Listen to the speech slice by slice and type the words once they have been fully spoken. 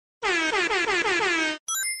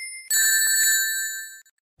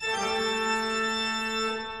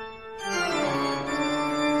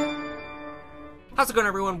How's it going,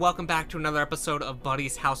 everyone? Welcome back to another episode of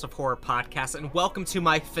Buddy's House of Horror podcast, and welcome to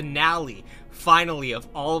my finally, of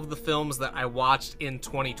all of the films that I watched in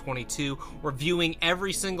 2022, reviewing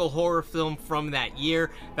every single horror film from that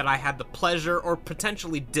year that I had the pleasure or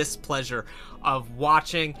potentially displeasure of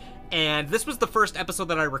watching. And this was the first episode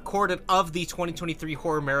that I recorded of the 2023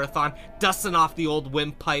 Horror Marathon, dusting off the old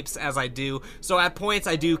windpipes as I do. So at points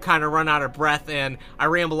I do kind of run out of breath and I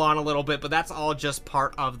ramble on a little bit, but that's all just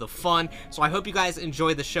part of the fun. So I hope you guys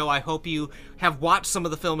enjoy the show. I hope you have watched some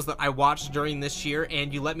of the films that I watched during this year,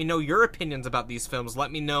 and you let me know your opinions about these films.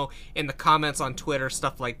 Let me know in the comments on Twitter,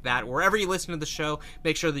 stuff like that. Wherever you listen to the show,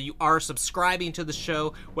 make sure that you are subscribing to the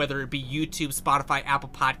show, whether it be YouTube, Spotify, Apple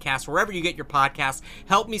Podcasts, wherever you get your podcasts.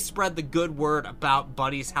 Help me spread the good word about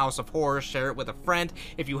Buddy's House of Horror. Share it with a friend.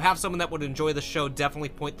 If you have someone that would enjoy the show, definitely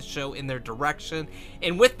point the show in their direction.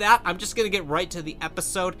 And with that, I'm just going to get right to the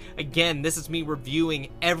episode. Again, this is me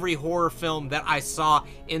reviewing every horror film that I saw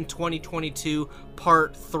in 2022.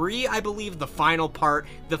 Part 3, I believe, the final part,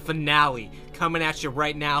 the finale, coming at you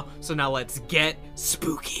right now. So now let's get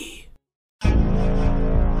spooky.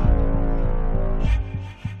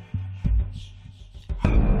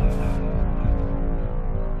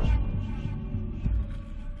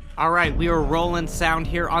 Alright, we are rolling sound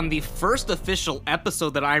here on the first official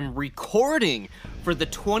episode that I'm recording for the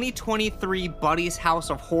 2023 Buddy's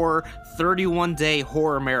House of Horror 31-day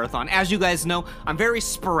horror marathon. As you guys know, I'm very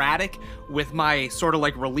sporadic with my sort of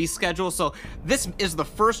like release schedule, so this is the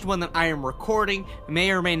first one that I am recording.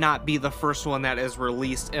 May or may not be the first one that is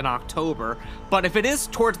released in October, but if it is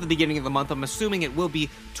towards the beginning of the month, I'm assuming it will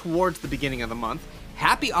be towards the beginning of the month.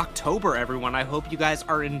 Happy October, everyone. I hope you guys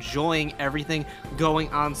are enjoying everything going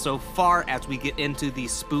on so far as we get into the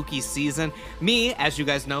spooky season. Me, as you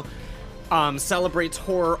guys know, celebrates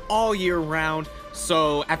horror all year round,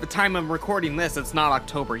 so at the time I'm recording this, it's not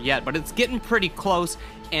October yet, but it's getting pretty close,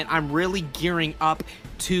 and I'm really gearing up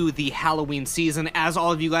to the Halloween season. As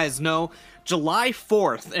all of you guys know, July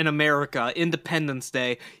 4th in America, Independence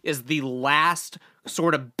Day, is the last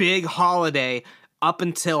sort of big holiday up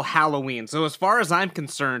until Halloween. So as far as I'm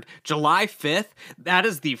concerned, July 5th, that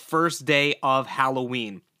is the first day of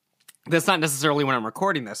Halloween. That's not necessarily when I'm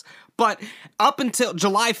recording this, but up until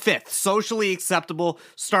July 5th, socially acceptable,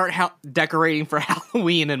 start decorating for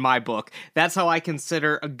Halloween in my book. That's how I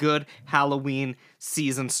consider a good Halloween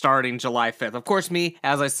season starting July 5th. Of course, me,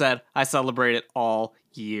 as I said, I celebrate it all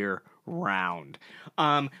year round.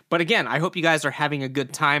 But again, I hope you guys are having a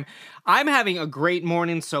good time. I'm having a great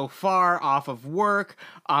morning so far off of work.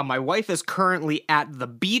 My wife is currently at the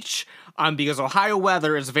beach because Ohio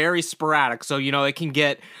weather is very sporadic. So, you know, it can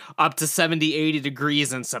get up to 70, 80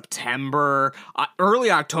 degrees in September. Early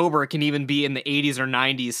October, it can even be in the 80s or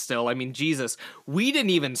 90s still. I mean, Jesus, we didn't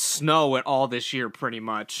even snow at all this year pretty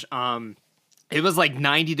much. It was like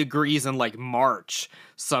 90 degrees in like March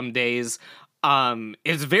some days.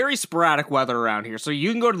 It's very sporadic weather around here, so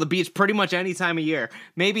you can go to the beach pretty much any time of year.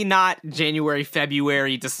 Maybe not January,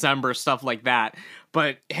 February, December, stuff like that.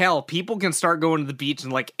 But hell, people can start going to the beach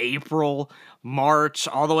in like April, March,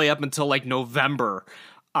 all the way up until like November.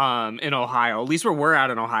 In Ohio, at least where we're at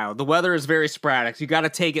in Ohio. The weather is very sporadic, so you got to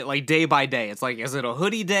take it like day by day. It's like, is it a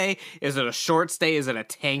hoodie day? Is it a shorts day? Is it a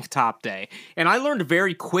tank top day? And I learned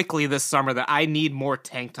very quickly this summer that I need more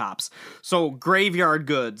tank tops. So Graveyard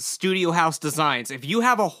Goods, Studio House Designs, if you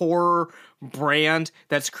have a horror brand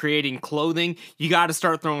that's creating clothing, you got to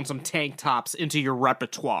start throwing some tank tops into your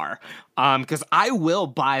repertoire. Because I will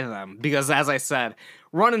buy them, because as I said,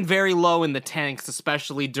 running very low in the tanks,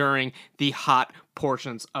 especially during the hot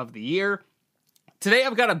portions of the year. Today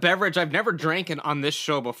I've got a beverage I've never drank on this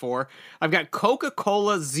show before. I've got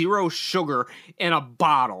Coca-Cola Zero Sugar in a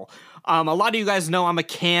bottle. A lot of you guys know I'm a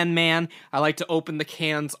can man. I like to open the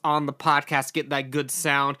cans on the podcast, get that good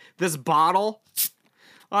sound. This bottle,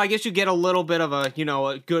 well, I guess you get a little bit of a, you know,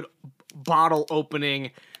 a good bottle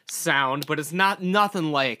opening sound, but it's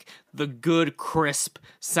nothing like the good crisp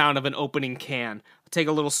sound of an opening can. Take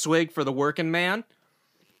a little swig for the working man.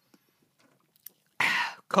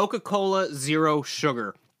 Coca-Cola Zero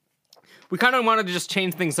Sugar. We kind of wanted to just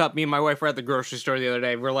change things up. Me and my wife were at the grocery store the other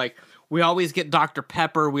day. We're like, we always get Dr.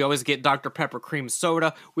 Pepper. We always get Dr. Pepper cream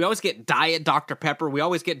soda. We always get Diet Dr. Pepper. We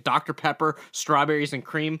always get Dr. Pepper strawberries and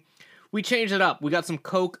cream. We changed it up. We got some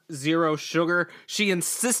Coke Zero Sugar. She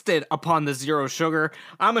insisted upon the zero sugar.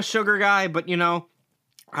 I'm a sugar guy, but you know,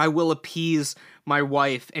 I will appease my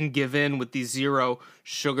wife and give in with the zero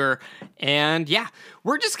sugar. And yeah,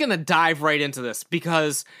 we're just gonna dive right into this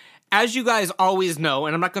because as you guys always know,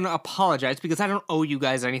 and I'm not gonna apologize because I don't owe you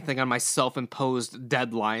guys anything on my self-imposed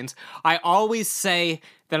deadlines, I always say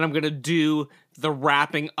that I'm gonna do the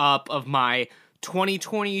wrapping up of my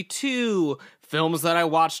 2022, films that I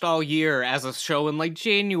watched all year as a show in like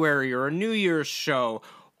January or a New Year's show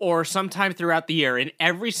or sometime throughout the year. In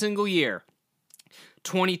every single year,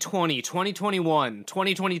 2020, 2021,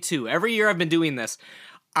 2022, every year I've been doing this,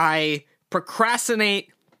 I procrastinate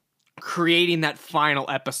creating that final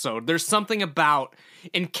episode. There's something about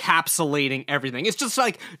encapsulating everything. It's just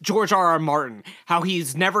like George R.R. Martin, how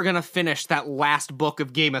he's never gonna finish that last book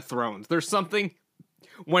of Game of Thrones. There's something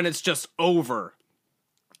when it's just over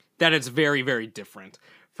that it's very, very different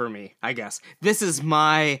for me, I guess. This is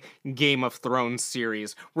my Game of Thrones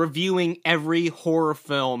series. Reviewing every horror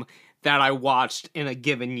film that I watched in a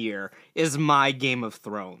given year is my Game of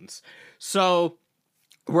Thrones. So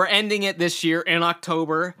we're ending it this year in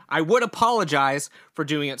October. I would apologize for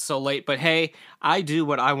doing it so late, but hey, I do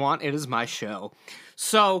what I want. It is my show.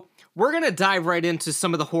 So we're going to dive right into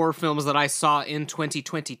some of the horror films that I saw in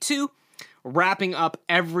 2022, wrapping up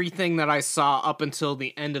everything that I saw up until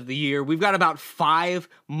the end of the year. We've got about 5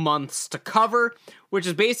 months to cover, which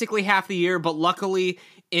is basically half the year, but luckily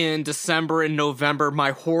in December and November,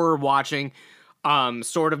 my horror watching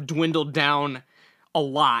sort of dwindled down a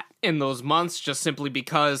lot in those months, just simply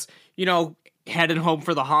because, you know, heading home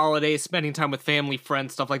for the holidays, spending time with family,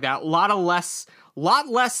 friends, stuff like that. A lot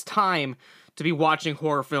less time to be watching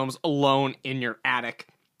horror films alone in your attic,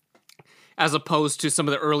 as opposed to some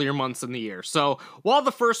of the earlier months in the year. So while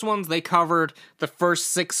the first ones, they covered the first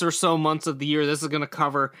 6 or so months of the year, this is going to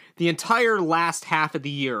cover the entire last half of the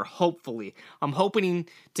year, hopefully. I'm hoping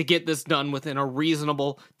to get this done within a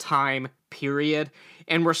reasonable time period.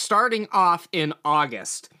 And we're starting off in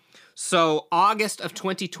August. So August of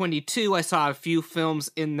 2022, I saw a few films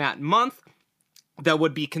in that month that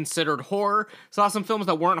would be considered horror. Saw some films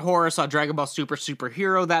that weren't horror. Saw Dragon Ball Super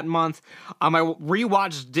Superhero that month. I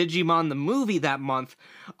rewatched Digimon the movie that month,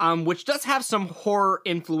 which does have some horror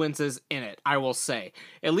influences in it, I will say.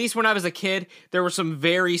 At least when I was a kid, there was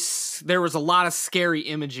a lot of scary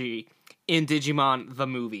imagery in Digimon the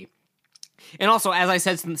movie. And also, as I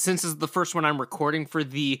said, since this is the first one I'm recording for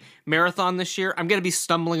the marathon this year, I'm going to be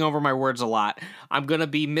stumbling over my words a lot. I'm going to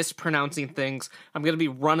be mispronouncing things. I'm going to be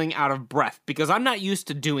running out of breath because I'm not used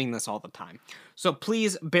to doing this all the time. So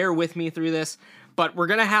please bear with me through this. But we're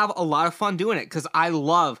going to have a lot of fun doing it because I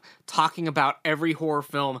love talking about every horror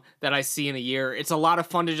film that I see in a year. It's a lot of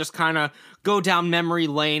fun to just kind of go down memory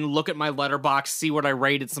lane, look at my Letterboxd, see what I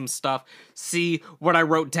rated some stuff, see what I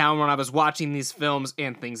wrote down when I was watching these films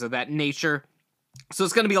and things of that nature. So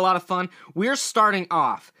it's going to be a lot of fun. We're starting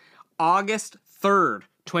off August 3rd,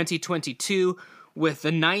 2022 with the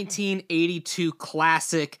 1982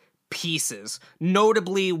 classic Pieces,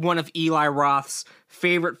 notably one of Eli Roth's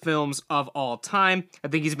favorite films of all time. I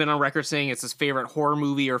think he's been on record saying it's his favorite horror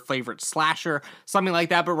movie or favorite slasher, something like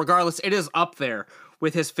that, but regardless, it is up there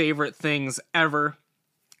with his favorite things ever.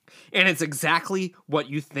 And it's exactly what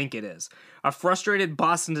you think it is. A frustrated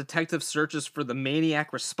Boston detective searches for the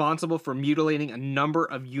maniac responsible for mutilating a number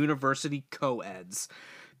of university co-eds.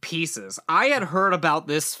 Pieces. I had heard about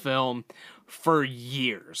this film for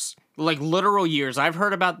years. Like literal years. I've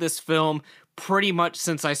heard about this film pretty much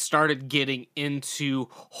since I started getting into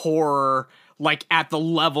horror, like at the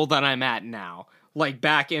level that I'm at now. Like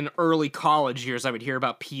back in early college years, I would hear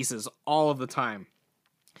about Pieces all of the time.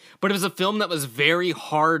 But it was a film that was very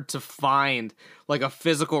hard to find, like a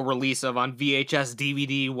physical release of on VHS,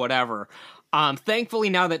 DVD, whatever. Thankfully,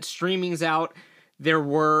 now that streaming's out, there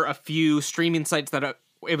were a few streaming sites that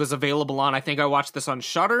it was available on. I think I watched this on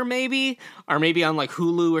Shudder, maybe, or maybe on like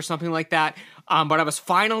Hulu or something like that. But I was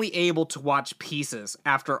finally able to watch Pieces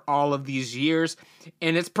after all of these years,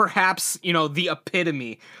 and it's perhaps, you know, the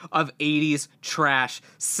epitome of 80s trash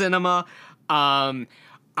cinema. I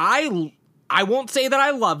won't say that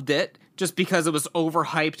I loved it, just because it was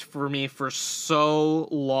overhyped for me for so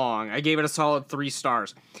long. I gave it a solid 3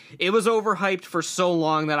 stars. It was overhyped for so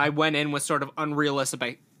long that I went in with sort of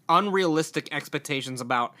unrealistic expectations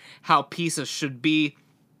about how Pieces should be.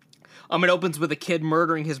 It opens with a kid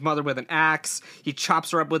murdering his mother with an axe. He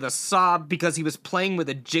chops her up with a saw because he was playing with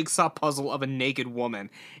a jigsaw puzzle of a naked woman,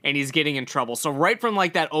 and he's getting in trouble. So right from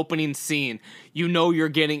like that opening scene, you know you're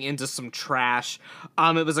getting into some trash.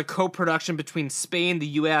 It was a co-production between Spain, the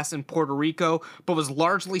US, and Puerto Rico, but was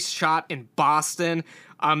largely shot in Boston.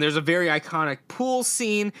 There's a very iconic pool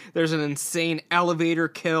scene. There's an insane elevator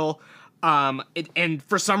kill. And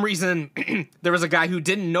for some reason, there was a guy who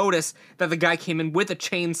didn't notice that the guy came in with a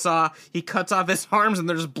chainsaw. He cuts off his arms and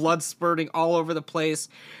there's blood spurting all over the place.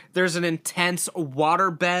 There's an intense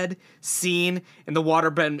waterbed scene, and the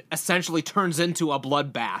waterbed essentially turns into a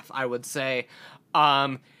bloodbath, I would say.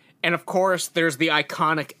 And of course, there's the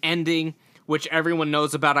iconic ending which everyone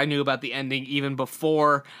knows about. I knew about the ending even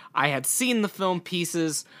before I had seen the film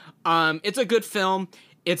Pieces. It's a good film.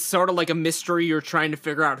 It's sort of like a mystery. You're trying to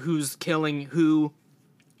figure out who's killing who.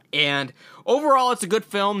 And overall, it's a good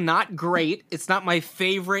film. Not great. It's not my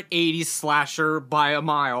favorite 80s slasher by a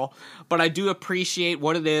mile, but I do appreciate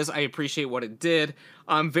what it is. I appreciate what it did.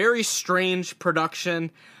 Very strange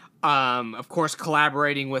production. Of course,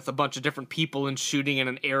 collaborating with a bunch of different people and shooting in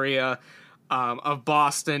an area of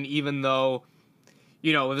Boston, even though,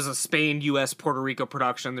 you know, it was a Spain, U.S., Puerto Rico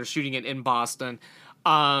production. They're shooting it in Boston.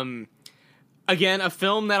 Again, a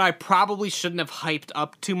film that I probably shouldn't have hyped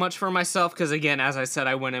up too much for myself because, again, as I said,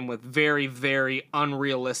 I went in with very, very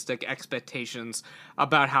unrealistic expectations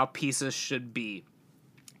about how Pieces should be.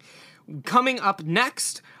 Coming up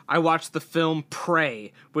next, I watched the film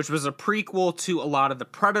Prey, which was a prequel to a lot of the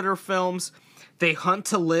Predator films. They hunt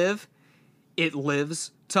to live, it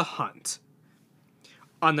lives to hunt.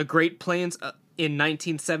 On the Great Plains in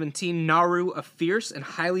 1917, Naru, a fierce and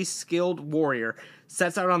highly skilled warrior,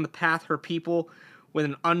 sets out on the path her people when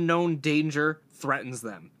an unknown danger threatens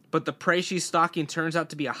them. But the prey she's stalking turns out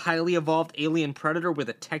to be a highly evolved alien predator with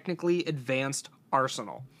a technically advanced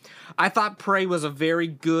arsenal. I thought Prey was a very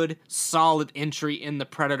good, solid entry in the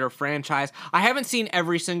Predator franchise. I haven't seen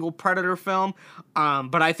every single Predator film,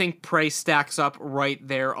 but I think Prey stacks up right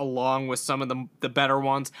there along with some of the better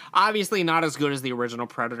ones. Obviously not as good as the original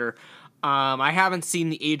Predator. I haven't seen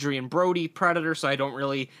the Adrian Brody Predator, so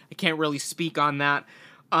I can't really speak on that.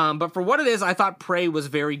 But for what it is, I thought Prey was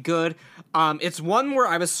very good. It's one where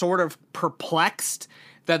I was sort of perplexed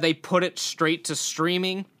that they put it straight to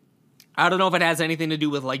streaming. I don't know if it has anything to do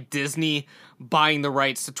with, like, Disney buying the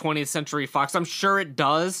rights to 20th Century Fox. I'm sure it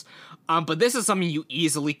does. But this is something you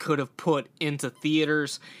easily could have put into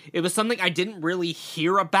theaters. It was something I didn't really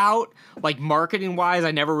hear about, like, marketing-wise.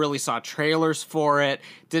 I never really saw trailers for it.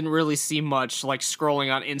 Didn't really see much, like,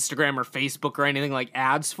 scrolling on Instagram or Facebook or anything like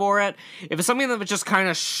ads for it. It was something that was just kind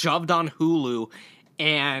of shoved on Hulu.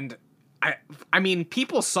 And, I mean,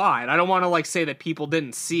 people saw it. I don't want to, like, say that people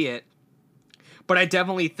didn't see it. But I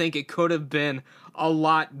definitely think it could have been a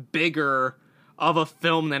lot bigger of a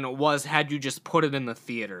film than it was had you just put it in the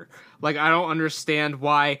theater. Like, I don't understand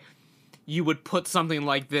why you would put something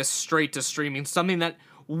like this straight to streaming, something that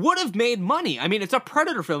would have made money. I mean, it's a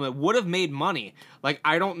Predator film. It would have made money. Like,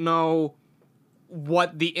 I don't know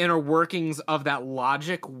what the inner workings of that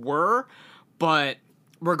logic were, but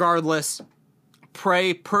regardless,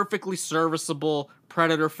 Prey, perfectly serviceable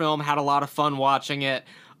Predator film. Had a lot of fun watching it.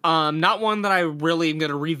 Not one that I really am going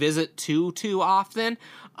to revisit too often,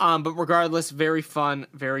 but regardless, very fun,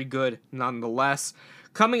 very good nonetheless.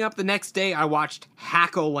 Coming up the next day, I watched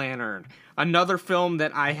Hack-O-Lantern, another film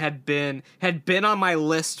that I had been on my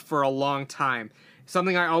list for a long time.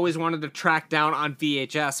 Something I always wanted to track down on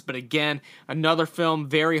VHS, but again, another film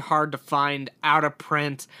very hard to find, out of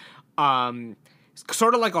print,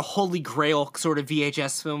 sort of like a holy grail sort of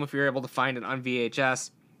VHS film if you're able to find it on VHS.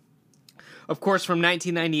 Of course, from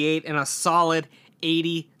 1998, and a solid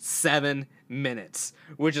 87 minutes,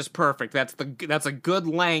 which is perfect. That's a good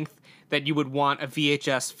length that you would want a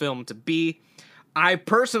VHS film to be. I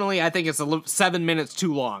think it's 7 minutes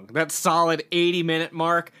too long. That solid 80-minute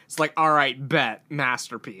mark, it's like, all right, bet,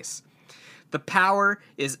 masterpiece. The power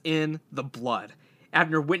is in the blood.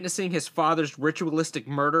 After witnessing his father's ritualistic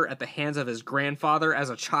murder at the hands of his grandfather as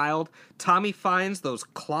a child, Tommy finds those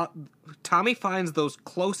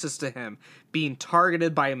closest to him being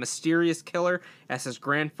targeted by a mysterious killer as his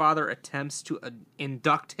grandfather attempts to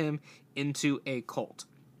induct him into a cult.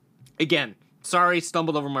 Again, sorry,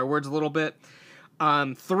 stumbled over my words a little bit.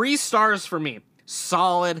 3 stars for me.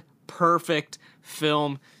 Solid, perfect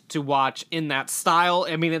film to watch in that style.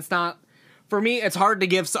 I mean, for me, it's hard to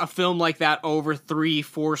give a film like that over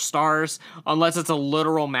 3-4 stars unless it's a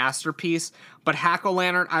literal masterpiece. But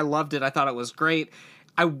Hack-O-Lantern, I loved it. I thought it was great.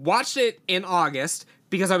 I watched it in August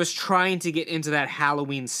because I was trying to get into that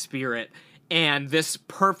Halloween spirit, and this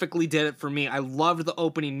perfectly did it for me. I loved the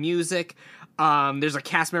opening music. There's a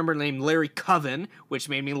cast member named Larry Coven, which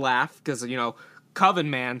made me laugh because, you know, Coven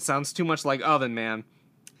Man sounds too much like Oven Man.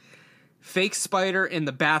 Fake spider in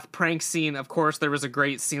the bath prank scene. Of course, there was a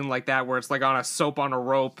great scene like that where it's like on a soap on a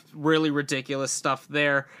rope. Really ridiculous stuff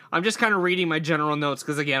there. I'm just kind of reading my general notes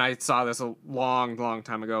because, again, I saw this a long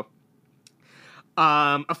time ago.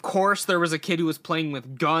 Of course, there was a kid who was playing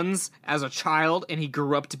with guns as a child, and he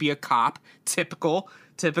grew up to be a cop. Typical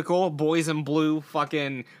boys in blue, fuck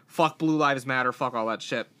Blue Lives Matter, fuck all that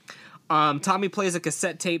shit. Tommy plays a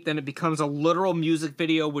cassette tape, then it becomes a literal music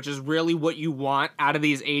video, which is really what you want out of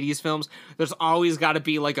these 80s films. There's always got to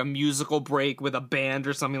be like a musical break with a band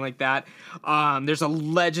or something like that. There's a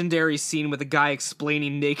legendary scene with a guy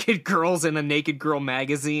explaining naked girls in a naked girl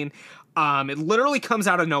magazine. It literally comes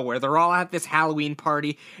out of nowhere. They're all at this Halloween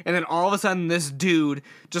party, and then all of a sudden this dude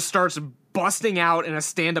just starts busting out in a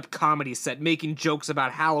stand-up comedy set, making jokes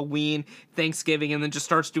about Halloween, Thanksgiving, and then just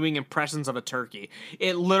starts doing impressions of a turkey.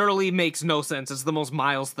 It literally makes no sense. It's the most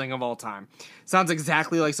Miles thing of all time. Sounds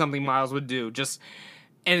exactly like something Miles would do.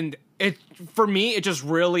 And it, for me, it just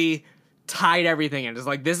really tied everything in. It's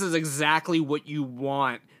like, this is exactly what you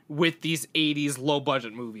want with these 80s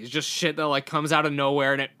low-budget movies. Just shit that, like, comes out of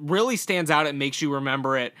nowhere, and it really stands out. It makes you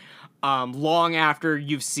remember it long after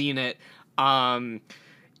you've seen it.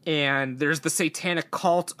 And there's the satanic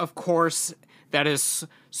cult, of course, that is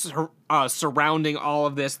surrounding all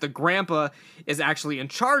of this. The grandpa is actually in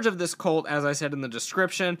charge of this cult, as I said in the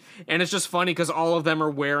description, and it's just funny because all of them are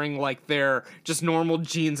wearing like their just normal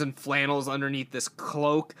jeans and flannels underneath this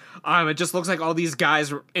cloak. It just looks like all these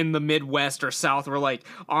guys in the Midwest or South were like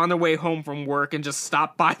on their way home from work and just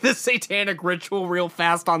stopped by the satanic ritual real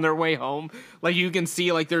fast on their way home. Like, you can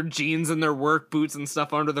see like their jeans and their work boots and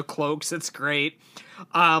stuff under the cloaks. It's great.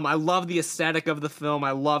 I love the aesthetic of the film.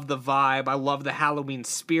 I love the vibe. I love the Halloween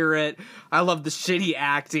spirit. I love the shitty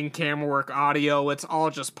acting, camera work, audio. It's all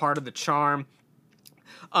just part of the charm.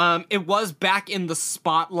 It was back in the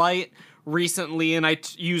spotlight recently, and I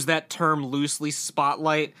use that term loosely,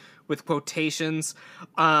 spotlight, with quotations,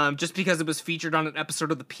 just because it was featured on an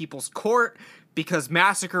episode of The People's Court, because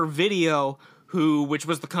Massacre Video, which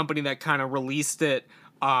was the company that kind of released it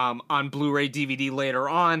on Blu-ray DVD later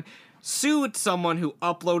on, sued someone who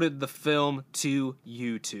uploaded the film to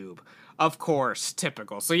YouTube. Of course,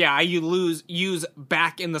 typical. So yeah, I use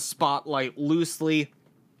back in the spotlight loosely.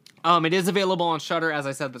 It is available on Shudder. As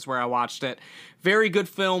I said, that's where I watched it. Very good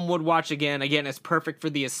film, would watch again. Again, it's perfect for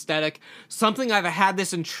the aesthetic. Something I've had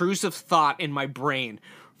this intrusive thought in my brain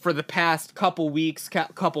for the past couple weeks,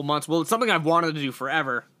 couple months. Well, it's something I've wanted to do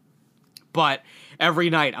forever. But every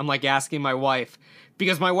night I'm like asking my wife,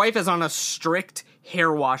 because my wife is on a strict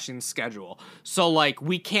hair washing schedule. So like,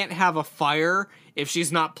 we can't have a fire if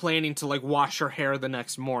she's not planning to like wash her hair the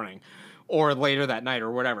next morning or later that night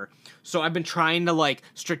or whatever. So I've been trying to like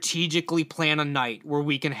strategically plan a night where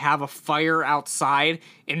we can have a fire outside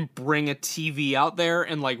and bring a TV out there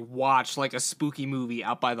and like watch like a spooky movie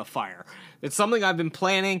out by the fire. It's something I've been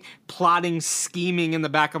planning, plotting, scheming in the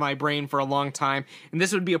back of my brain for a long time, and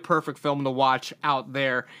this would be a perfect film to watch out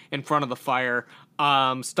there in front of the fire.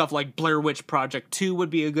 Stuff like Blair Witch Project 2 would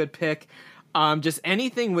be a good pick. Just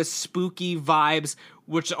anything with spooky vibes,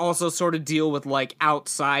 which also sort of deal with like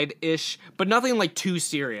outside-ish, but nothing like too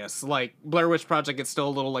serious. Like Blair Witch Project, it's still a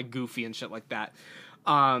little like goofy and shit like that.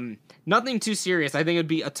 Nothing too serious. I think it'd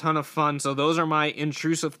be a ton of fun. So those are my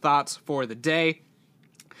intrusive thoughts for the day.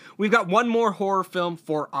 We've got one more horror film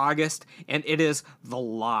for August, and it is The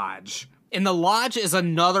Lodge. And The Lodge is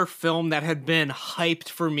another film that had been hyped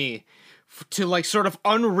for me to like sort of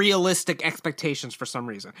unrealistic expectations for some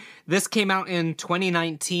reason. This came out in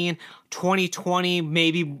 2019, 2020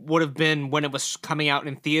 maybe would have been when it was coming out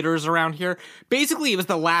in theaters around here. Basically, it was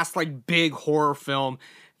the last like big horror film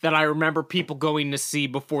that I remember people going to see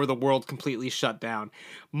before the world completely shut down.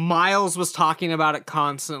 Miles was talking about it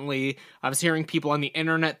constantly. I was hearing people on the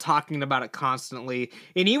internet talking about it constantly.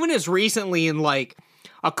 And even as recently in like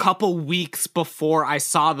a couple weeks before I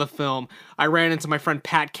saw the film, I ran into my friend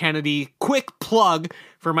Pat Kennedy. Quick plug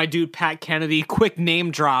for my dude Pat Kennedy. Quick name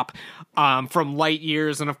drop from Light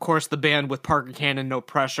Years, and of course the band with Parker Cannon, No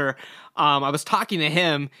Pressure. I was talking to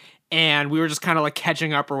him, and we were just kind of like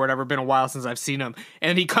catching up or whatever. Been a while since I've seen him.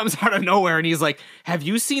 And he comes out of nowhere and he's like, have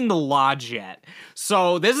you seen The Lodge yet?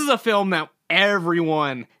 So this is a film that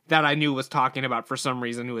everyone that I knew was talking about for some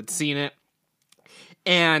reason who had seen it.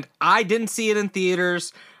 And I didn't see it in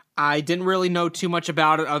theaters. I didn't really know too much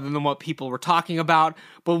about it other than what people were talking about.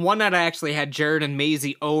 But one night I actually had Jared and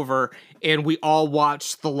Maisie over, and we all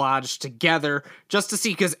watched The Lodge together just to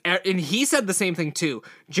see, and he said the same thing too.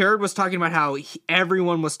 Jared was talking about how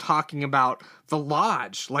everyone was talking about The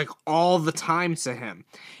Lodge, like all the time to him.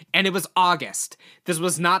 And it was August. This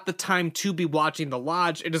was not the time to be watching The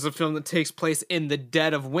Lodge. It is a film that takes place in the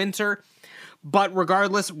dead of winter. But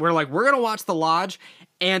regardless, we're going to watch The Lodge,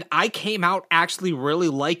 and I came out actually really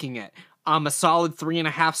liking it. A solid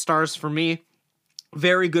 3.5 stars for me.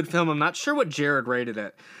 Very good film. I'm not sure what Jared rated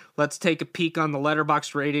it. Let's take a peek on the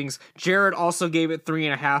Letterboxd ratings. Jared also gave it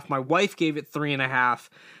 3.5. My wife gave it 3.5.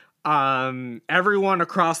 Everyone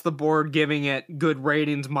across the board giving it good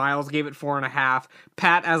ratings. Miles gave it 4.5.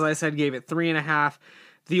 Pat, as I said, gave it 3.5.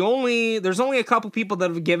 There's only a couple people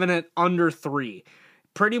that have given it under 3.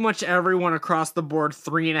 Pretty much everyone across the board,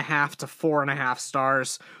 3.5 to 4.5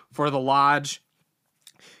 stars for The Lodge.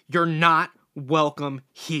 You're not welcome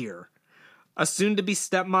here. A soon-to-be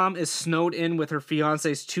stepmom is snowed in with her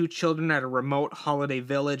fiancé's 2 children at a remote holiday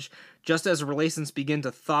village. Just as relations begin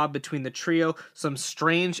to thaw between the trio, some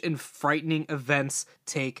strange and frightening events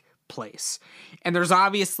take place. And there's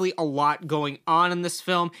obviously a lot going on in this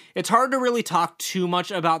film. It's hard to really talk too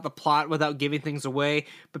much about the plot without giving things away,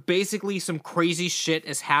 but basically some crazy shit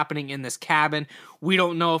is happening in this cabin. We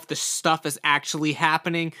don't know if the stuff is actually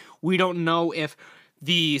happening. We don't know if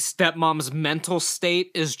the stepmom's mental state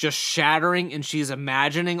is just shattering and she's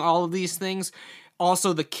imagining all of these things.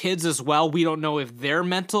 Also, the kids as well, we don't know if their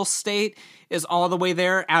mental state is all the way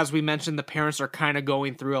there. As we mentioned, the parents are kind of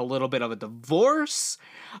going through a little bit of a divorce.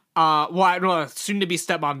 Soon-to-be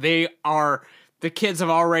stepmom, the kids have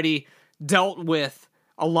already dealt with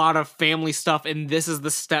a lot of family stuff, and this is the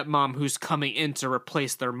stepmom who's coming in to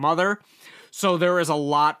replace their mother. So there is a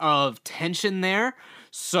lot of tension there.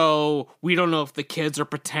 So we don't know if the kids are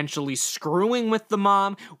potentially screwing with the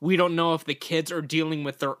mom. We don't know if the kids are dealing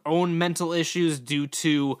with their own mental issues due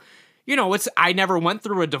to, I never went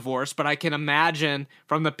through a divorce, but I can imagine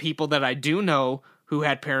from the people that I do know who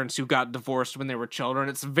had parents who got divorced when they were children,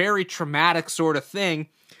 it's a very traumatic sort of thing.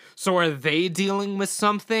 So are they dealing with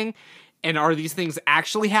something? And are these things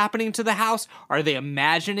actually happening to the house? Are they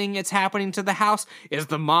imagining it's happening to the house? Is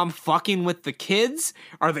the mom fucking with the kids?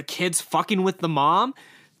 Are the kids fucking with the mom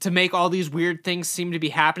to make all these weird things seem to be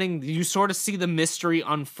happening? You sort of see the mystery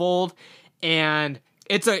unfold, and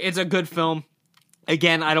it's a good film.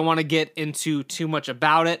 Again, I don't want to get into too much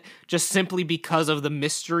about it, just simply because of the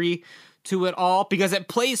mystery to it all, because it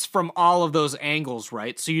plays from all of those angles,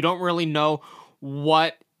 right? So you don't really know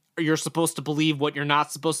what you're supposed to believe, what you're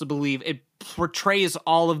not supposed to believe. It portrays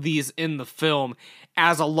all of these in the film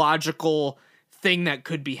as a logical thing that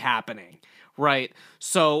could be happening, right?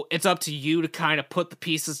 So it's up to you to kind of put the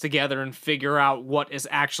pieces together and figure out what is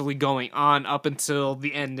actually going on up until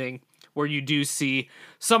the ending, where you do see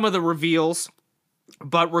some of the reveals.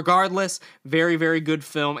 But regardless, very, very good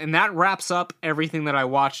film. And that wraps up everything that I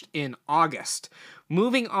watched in August.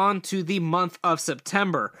 Moving on to the month of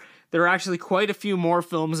September. There are actually quite a few more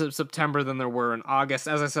films in September than there were in August.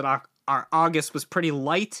 As I said, our August was pretty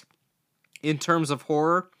light in terms of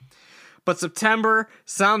horror. But September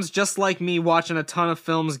sounds just like me watching a ton of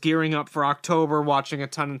films, gearing up for October, watching a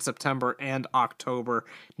ton in September and October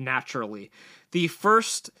naturally. The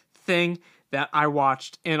first thing that I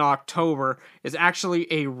watched in October is actually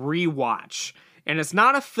a rewatch. And it's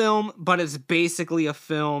not a film, but it's basically a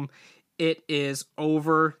film. It is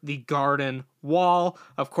Over the Garden Wall.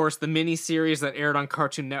 Of course, the miniseries that aired on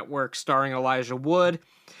Cartoon Network starring Elijah Wood.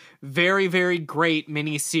 Very, very great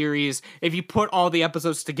miniseries. If you put all the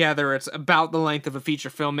episodes together, it's about the length of a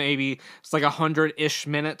feature film, maybe. It's like 100-ish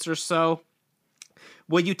minutes or so.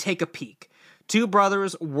 Will you take a peek? 2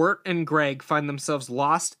 brothers, Wirt and Greg, find themselves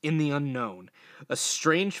lost in the unknown. A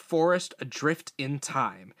strange forest adrift in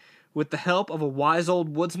time. With the help of a wise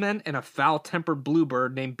old woodsman and a foul-tempered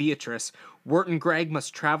bluebird named Beatrice, Wirt and Greg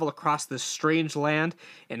must travel across this strange land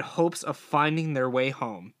in hopes of finding their way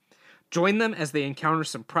home. Join them as they encounter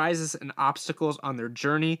surprises and obstacles on their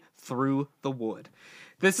journey through the wood.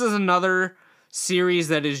 This is another series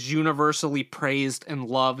that is universally praised and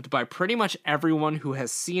loved by pretty much everyone who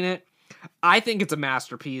has seen it. I think it's a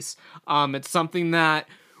masterpiece. It's something that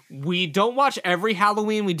we don't watch every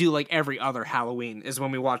Halloween. We do like every other Halloween is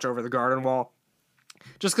when we watch Over the Garden Wall.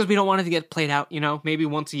 Just because we don't want it to get played out, maybe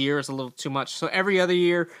once a year is a little too much. So every other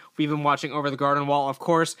year, we've been watching Over the Garden Wall. Of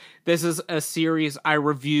course, this is a series I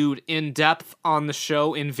reviewed in depth on the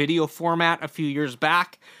show in video format a few years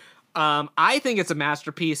back. I think it's a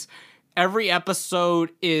masterpiece. Every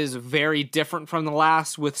episode is very different from the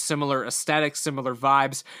last with similar aesthetics, similar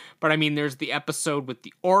vibes. But I mean, there's the episode with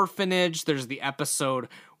the orphanage. There's the episode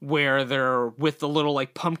where they're with the little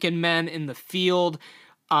like pumpkin men in the field.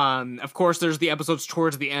 Of course, there's the episodes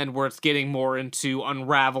towards the end where it's getting more into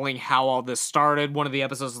unraveling how all this started. One of the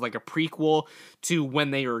episodes is like a prequel to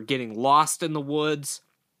when they are getting lost in the woods.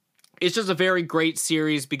 It's just a very great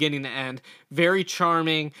series beginning to end. Very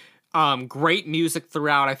charming. Great music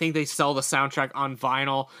throughout. I think they sell the soundtrack on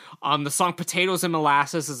vinyl. The song Potatoes and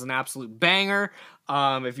Molasses is an absolute banger.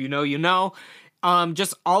 If you know, you know.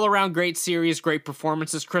 Just all around great series, great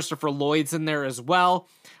performances. Christopher Lloyd's in there as well.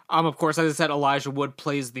 Of course, as I said, Elijah Wood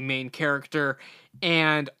plays the main character.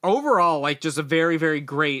 And overall, like, just a very, very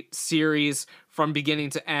great series from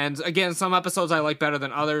beginning to end. Again, some episodes I like better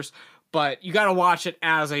than others, but you got to watch it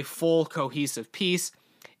as a full cohesive piece.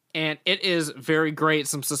 And it is very great.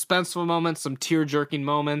 Some suspenseful moments, some tear-jerking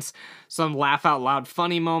moments, some laugh-out-loud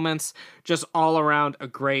funny moments. Just all around a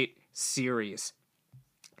great series.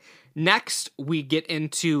 Next, we get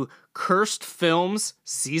into Cursed Films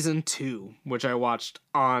Season 2, which I watched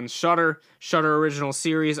on Shudder Original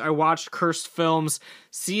Series. I watched Cursed Films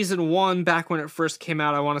Season 1 back when it first came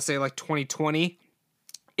out, I want to say like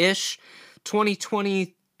 2020-ish.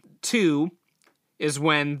 2022 is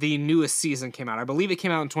when the newest season came out. I believe it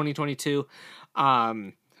came out in 2022.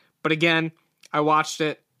 But again, I watched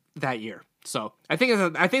it that year. So I think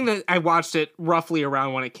that I watched it roughly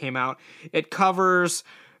around when it came out. It covers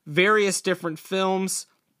various different films,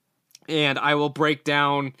 and I will break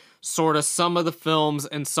down sort of some of the films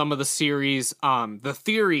and some of the series, the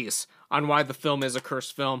theories on why the film is a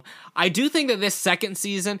cursed film. I do think that this second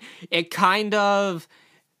season, it kind of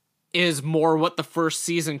is more what the first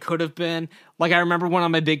season could have been. Like, I remember one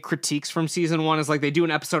of my big critiques from season 1 is like they do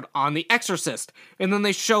an episode on The Exorcist, and then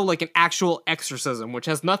they show like an actual exorcism, which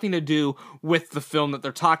has nothing to do with the film that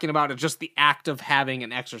they're talking about. It's just the act of having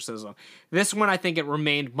an exorcism. This one, I think it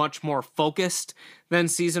remained much more focused than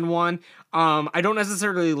season 1. I don't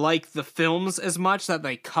necessarily like the films as much that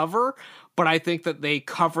they cover, but I think that they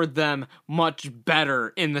covered them much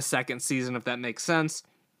better in the second season, if that makes sense.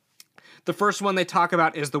 The first one they talk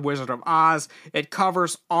about is The Wizard of Oz. It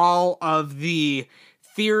covers all of the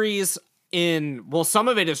theories some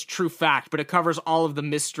of it is true fact, but it covers all of the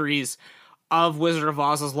mysteries of Wizard of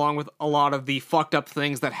Oz, along with a lot of the fucked up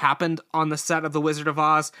things that happened on the set of The Wizard of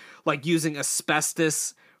Oz, like using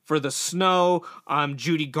asbestos for the snow,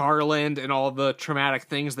 Judy Garland and all the traumatic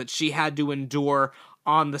things that she had to endure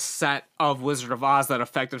on the set of Wizard of Oz that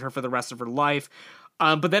affected her for the rest of her life.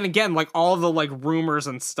 But then again, like all the like rumors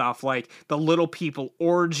and stuff, like the little people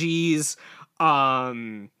orgies, so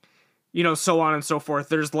on and so forth.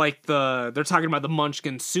 There's like they're talking about the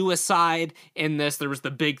Munchkin suicide in this. There was the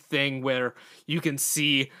big thing where you can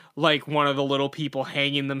see like one of the little people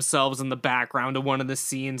hanging themselves in the background of one of the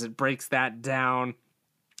scenes. It breaks that down.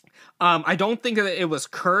 I don't think that it was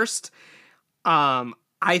cursed.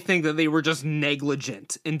 I think that they were just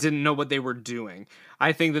negligent and didn't know what they were doing.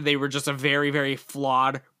 I think that they were just a very, very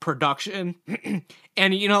flawed production.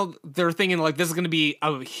 And, they're thinking, like, this is going to be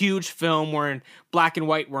a huge film. We're in black and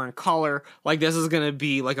white. We're in color. Like, this is going to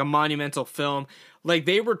be, like, a monumental film. Like,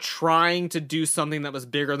 they were trying to do something that was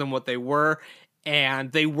bigger than what they were.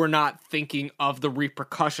 And they were not thinking of the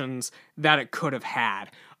repercussions that it could have had.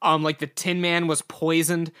 Like, the Tin Man was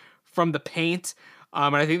poisoned from the paint.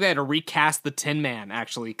 And I think they had to recast the Tin Man,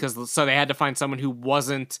 actually, so they had to find someone who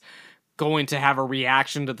wasn't going to have a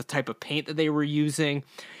reaction to the type of paint that they were using.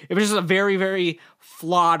 It was just a very, very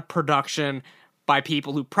flawed production by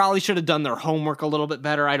people who probably should have done their homework a little bit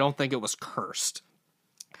better. I don't think it was cursed.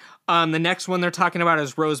 The next one they're talking about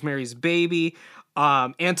is Rosemary's Baby.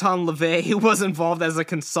 Anton LaVey was involved as a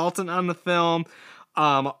consultant on the film.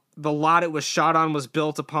 The lot it was shot on was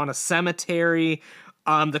built upon a cemetery.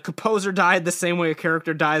 The composer died the same way a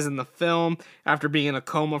character dies in the film after being in a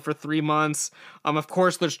coma for 3 months. Of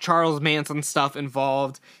course, there's Charles Manson stuff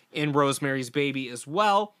involved in Rosemary's Baby as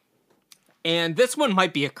well. And this one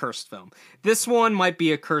might be a cursed film.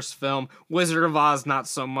 Wizard of Oz, not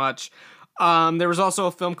so much. There was also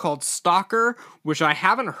a film called Stalker, which I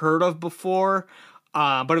haven't heard of before,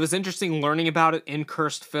 but it was interesting learning about it in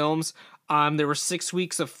Cursed Films. There were 6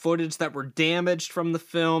 weeks of footage that were damaged from the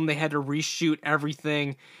film. They had to reshoot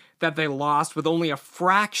everything that they lost with only a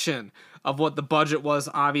fraction of what the budget was,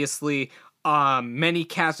 obviously. Many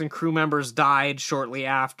cast and crew members died shortly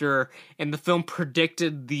after, and the film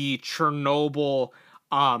predicted the Chernobyl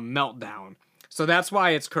meltdown. So that's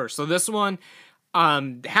why it's cursed. So this one,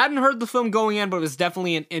 hadn't heard the film going in, but it was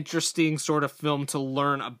definitely an interesting sort of film to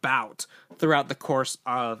learn about throughout the course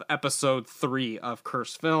of episode 3 of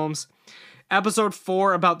Cursed Films. Episode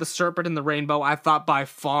 4, about the serpent and the rainbow, I thought by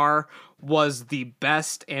far was the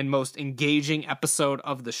best and most engaging episode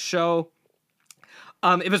of the show.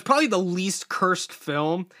 It was probably the least cursed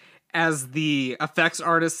film. As the effects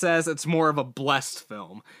artist says, it's more of a blessed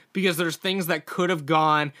film, because there's things that could have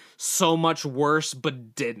gone so much worse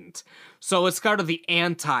but didn't. So it's kind of the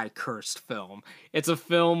anti-cursed film. It's a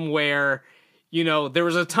film where, there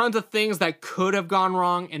was a ton of things that could have gone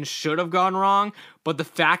wrong and should have gone wrong, but the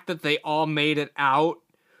fact that they all made it out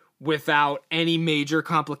without any major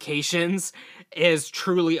complications is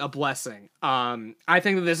truly a blessing. I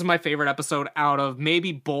think that this is my favorite episode out of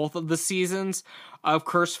maybe both of the seasons of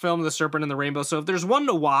Cursed Film, The Serpent and the Rainbow. So if there's one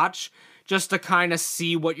to watch, just to kind of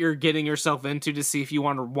see what you're getting yourself into, to see if you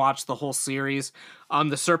want to watch the whole series.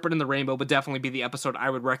 The Serpent and the Rainbow would definitely be the episode I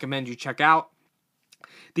would recommend you check out.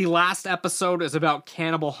 The last episode is about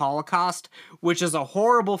Cannibal Holocaust, which is a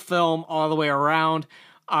horrible film all the way around.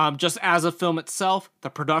 Just as a film itself, the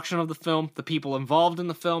production of the film, the people involved in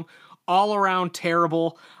the film, all around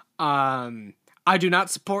terrible. I do not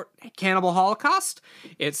support Cannibal Holocaust.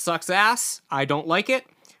 It sucks ass. I don't like it.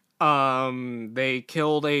 They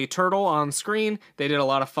killed a turtle on screen. They did a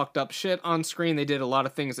lot of fucked up shit on screen. They did a lot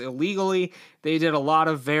of things illegally. They did a lot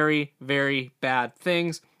of very, very bad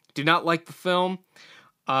things. Do not like the film.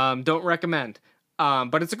 Don't recommend.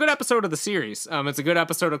 But it's a good episode of the series. It's a good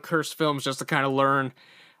episode of Cursed Films just to kind of learn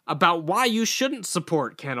about why you shouldn't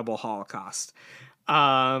support Cannibal Holocaust.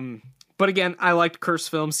 But again, I liked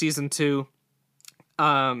Cursed Films Season 2.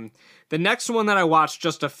 The next one that I watched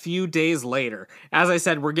just a few days later, as I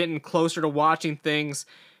said, we're getting closer to watching things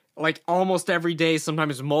like almost every day,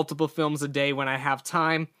 sometimes multiple films a day when I have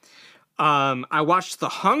time. I watched The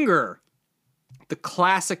Hunger, the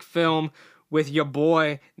classic film with your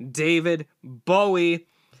boy David Bowie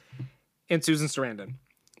and Susan Sarandon,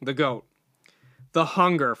 the GOAT. The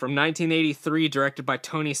Hunger from 1983, directed by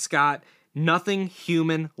Tony Scott. Nothing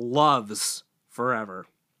human loves forever.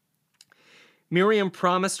 Miriam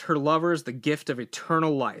promised her lovers the gift of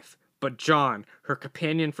eternal life, but John, her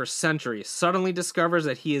companion for centuries, suddenly discovers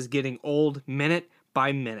that he is getting old minute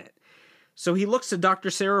by minute. So he looks to Dr.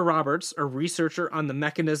 Sarah Roberts, a researcher on the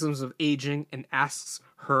mechanisms of aging, and asks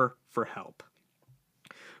her for help.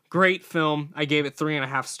 Great film. I gave it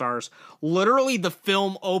 3.5 stars. Literally, the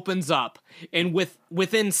film opens up, and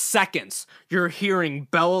within seconds, you're hearing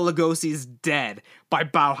Bela Lugosi's Dead by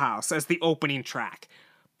Bauhaus as the opening track.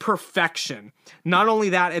 Perfection. Not only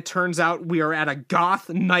that, it turns out we are at a goth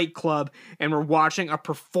nightclub and we're watching a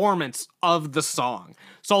performance of the song.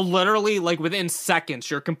 So literally, like within seconds,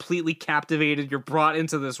 you're completely captivated. You're brought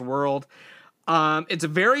into this world. It's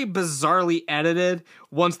very bizarrely edited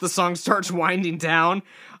once the song starts winding down.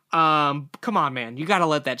 Come on, man. You gotta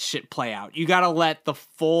let that shit play out. You gotta let the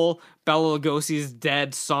full Bela Lugosi's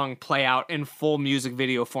Dead song play out in full music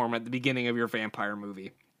video form at the beginning of your vampire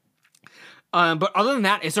movie. But other than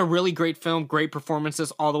that, it's a really great film. Great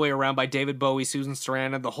performances all the way around by David Bowie, Susan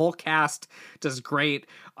Sarandon. The whole cast does great.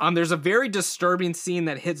 There's a very disturbing scene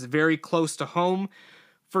that hits very close to home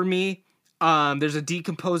for me. There's a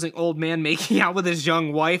decomposing old man making out with his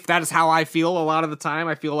young wife. That is how I feel a lot of the time.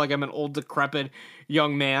 I feel like I'm an old, decrepit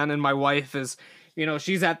young man, and my wife is, you know,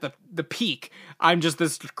 she's at the peak. I'm just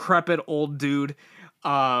this decrepit old dude.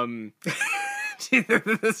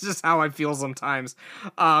 This is just how I feel sometimes.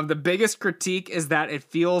 The biggest critique is that it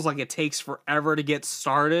feels like it takes forever to get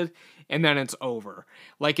started, and then it's over.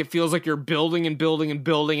 Like, it feels like you're building and building and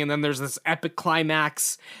building, and then there's this epic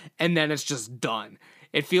climax, and then it's just done.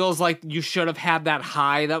 It feels like you should have had that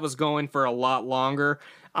high that was going for a lot longer.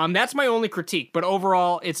 That's my only critique, but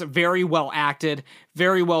overall, it's very well acted,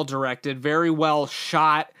 very well directed, very well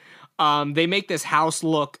shot. They make this house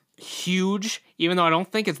look huge, even though I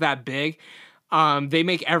don't think it's that big. They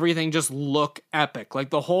make everything just look epic. Like,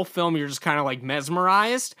 the whole film, you're just kind of like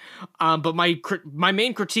mesmerized. But my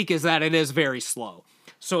main critique is that it is very slow.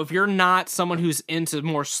 So if you're not someone who's into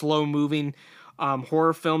more slow moving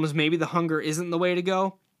horror films, maybe The Hunger isn't the way to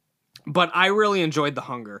go. But I really enjoyed The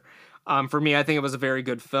Hunger. For me, I think it was a very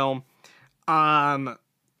good film. The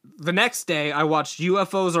next day, I watched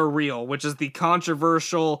UFOs Are Real, which is the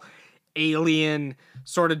controversial alien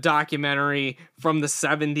sort of documentary from the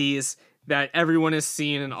 70s that everyone has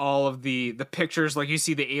seen in all of the pictures. Like, you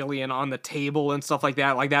see the alien on the table and stuff like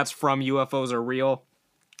that. Like, that's from UFOs Are Real.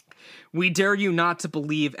 We dare you not to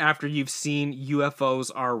believe after you've seen UFOs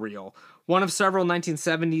Are Real. One of several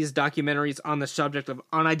 1970s documentaries on the subject of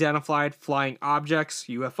unidentified flying objects,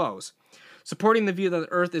 UFOs, supporting the view that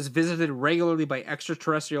the Earth is visited regularly by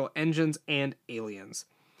extraterrestrial engines and aliens.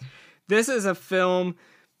 This is a film,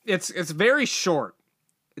 it's very short.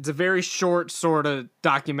 It's a very short sort of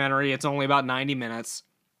documentary. It's only about 90 minutes.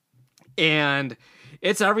 And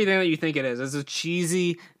it's everything that you think it is. It's a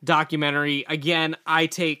cheesy documentary. Again, I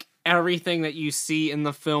take everything that you see in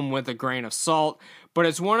the film with a grain of salt, but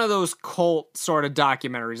it's one of those cult sort of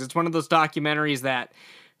documentaries. It's one of those documentaries that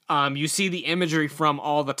you see the imagery from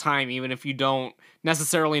all the time, even if you don't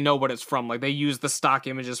necessarily know what it's from. Like, they use the stock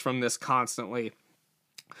images from this constantly.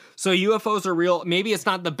 So UFOs Are Real. Maybe it's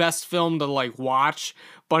not the best film to, like, watch,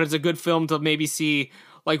 but it's a good film to maybe see,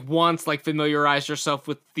 like, once, like, familiarize yourself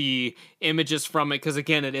with the images from it, because,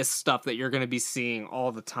 again, it is stuff that you're going to be seeing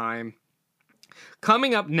all the time.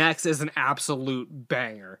 Coming up next is an absolute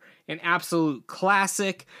banger, an absolute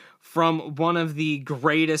classic from one of the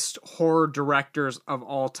greatest horror directors of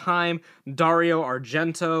all time, Dario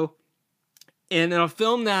Argento, and in a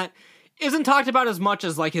film that isn't talked about as much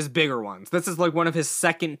as like his bigger ones. This is like one of his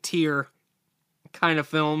second tier kind of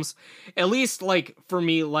films, at least like for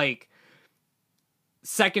me, like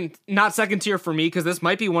not second tier for me, because this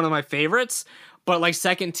might be one of my favorites, but like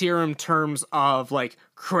second tier in terms of like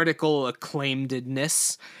critical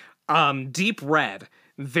acclaimedness. Deep Red,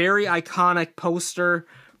 very iconic poster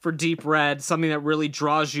for Deep Red, something that really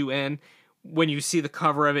draws you in. When you see the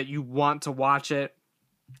cover of it, you want to watch it,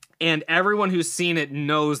 and everyone who's seen it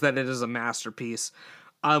knows that it is a masterpiece.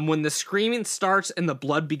 When the screaming starts and the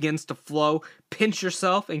blood begins to flow, pinch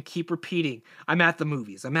yourself and keep repeating, "I'm at the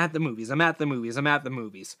movies, I'm at the movies, I'm at the movies, I'm at the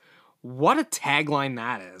movies." What a tagline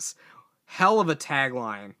that is. Hell of a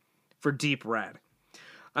tagline for Deep Red.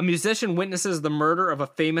 A musician witnesses the murder of a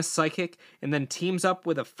famous psychic and then teams up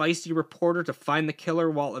with a feisty reporter to find the killer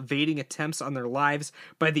while evading attempts on their lives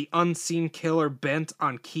by the unseen killer bent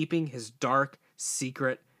on keeping his dark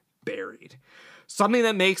secret buried. Something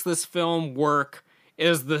that makes this film work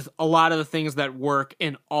is a lot of the things that work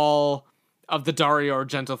in all of the Dario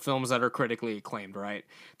Argento films that are critically acclaimed, right?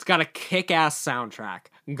 It's got a kick-ass soundtrack.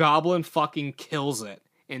 Goblin fucking kills it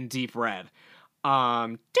in Deep Red.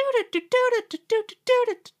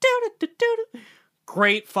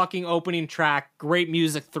 Great fucking opening track, great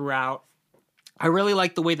music throughout. I really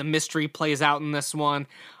like the way the mystery plays out in this one.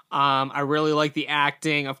 I really like the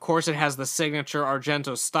acting. Of course, it has the signature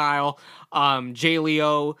Argento style, J.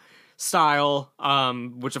 Leo style,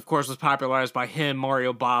 which of course was popularized by him,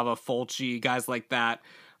 Mario Bava, Fulci, guys like that.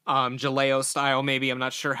 Jaleo style, maybe. I'm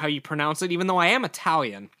not sure how you pronounce it, even though I am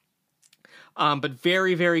Italian. But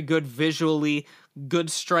very, very good visually, good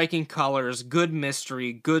striking colors, good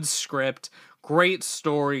mystery, good script, great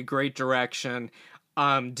story, great direction.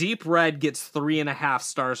 Deep Red gets 3.5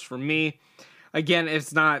 stars from me. Again,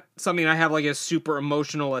 it's not something I have like a super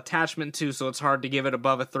emotional attachment to, so it's hard to give it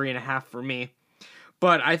above a 3.5 for me.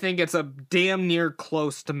 But I think it's a damn near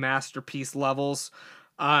close to masterpiece levels.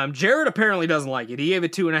 Jared apparently doesn't like it. He gave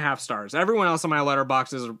it 2.5 stars. Everyone else on my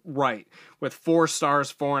letterbox is right, with 4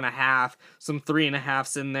 stars, 4.5, some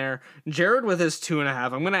 3.5s in there. Jared with his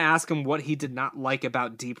 2.5. I'm going to ask him what he did not like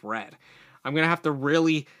about Deep Red. I'm going to have to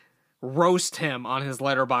really roast him on his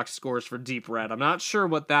letterbox scores for Deep Red. I'm not sure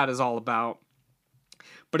what that is all about.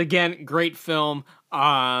 But again, great film,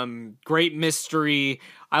 great mystery.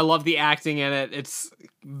 I love the acting in it. It's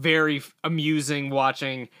very amusing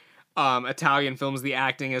watching Italian films. The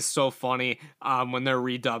acting is so funny when they're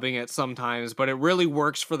redubbing it sometimes, but it really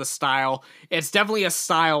works for the style. It's definitely a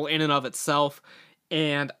style in and of itself,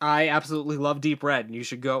 and I absolutely love Deep Red, and you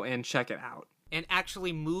should go and check it out. And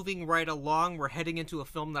actually moving right along, we're heading into a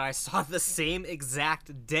film that I saw the same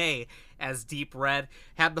exact day as Deep Red.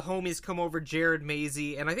 Had the homies come over, Jared,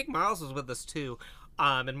 Maisie, and I think Miles was with us too,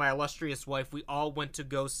 and my illustrious wife. We all went to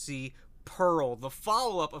go see Pearl, the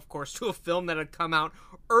follow-up, of course, to a film that had come out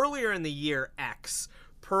earlier in the year, X.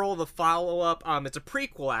 Pearl, the follow-up, it's a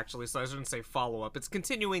prequel, actually, so I shouldn't say follow-up. It's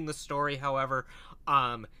continuing the story, however,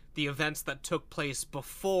 the events that took place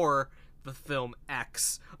before the film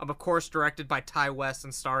X, of course directed by Ty West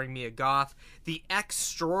and starring Mia Goth, the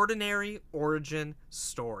extraordinary origin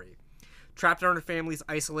story. Trapped on her family's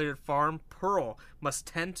isolated farm, Pearl must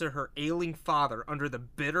tend to her ailing father under the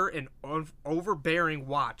bitter and overbearing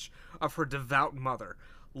watch of her devout mother.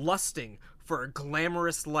 Lusting for a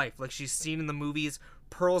glamorous life like she's seen in the movies,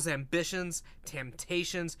 Pearl's ambitions,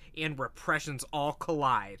 temptations, and repressions all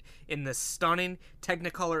collide in this stunning,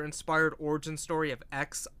 Technicolor-inspired origin story of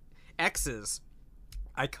X's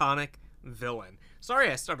iconic villain.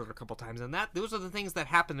 Sorry I stuttered a couple times on that. Those are the things that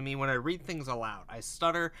happen to me when I read things aloud. I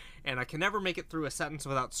stutter, and I can never make it through a sentence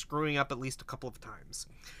without screwing up at least a couple of times.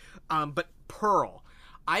 But Pearl,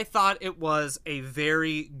 I thought it was a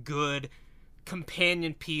very good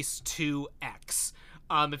companion piece to X.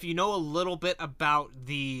 If you know a little bit about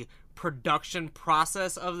the production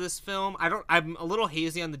process of this film, I'm a little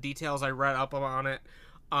hazy on the details. I read up on it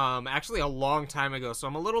actually a long time ago, so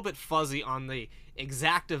I'm a little bit fuzzy on the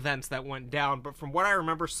exact events that went down, but from what I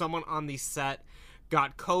remember, someone on the set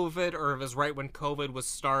got COVID, or it was right when COVID was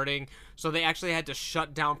starting, so they actually had to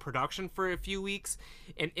shut down production for a few weeks,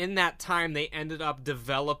 and in that time they ended up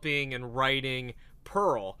developing and writing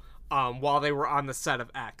Pearl while they were on the set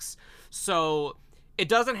of X. So it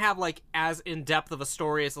doesn't have like as in-depth of a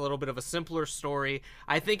story. It's a little bit of a simpler story.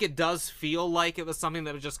 I think it does feel like it was something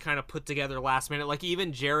that was just kind of put together last minute. Like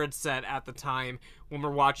even Jared said at the time when we're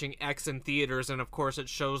watching X in theaters, and of course it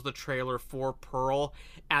shows the trailer for Pearl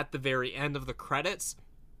at the very end of the credits,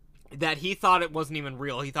 that he thought it wasn't even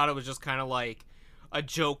real. He thought it was just kind of like a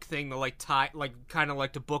joke thing to like kind of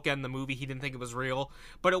like to bookend the movie. He didn't think it was real,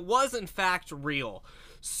 but it was in fact real.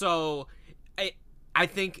 So I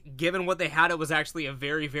think given what they had, it was actually a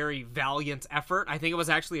very, very valiant effort. I think it was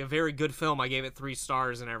actually a very good film. I gave it 3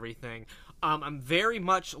 stars and everything. I'm very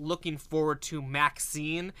much looking forward to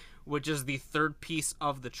Maxine, which is the third piece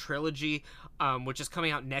of the trilogy, which is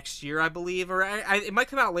coming out next year, I believe. Or it might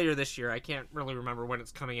come out later this year. I can't really remember when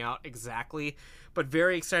it's coming out exactly. But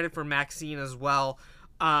very excited for Maxine as well.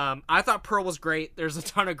 I thought Pearl was great. There's a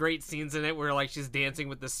ton of great scenes in it where like she's dancing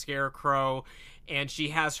with the scarecrow, and she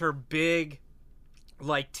has her big,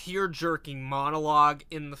 like, tear-jerking monologue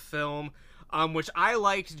in the film, which I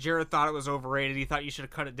liked. Jared thought it was overrated. He thought you should have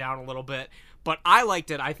cut it down a little bit, but I liked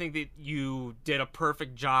it. I think that you did a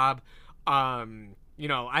perfect job. You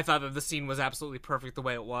know, I thought that the scene was absolutely perfect the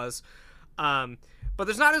way it was. But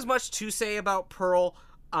there's not as much to say about Pearl.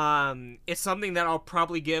 It's something that I'll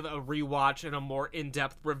probably give a rewatch and a more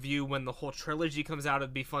in-depth review when the whole trilogy comes out.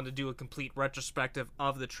 It'd be fun to do a complete retrospective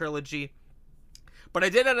of the trilogy. But I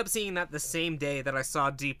did end up seeing that the same day that I saw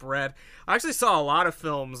Deep Red. I actually saw a lot of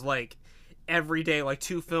films, like, every day, like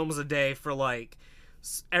 2 films a day for, like,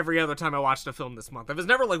 every other time I watched a film this month. It was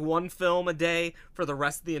never, like, 1 film a day for the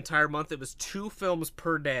rest of the entire month. It was 2 films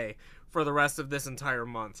per day for the rest of this entire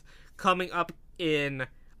month. Coming up in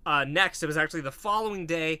next, it was actually the following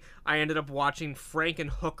day, I ended up watching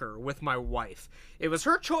Frankenhooker with my wife. It was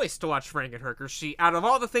her choice to watch Frankenhooker. She, out of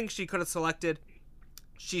all the things she could have selected,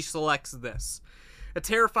 she selects this. A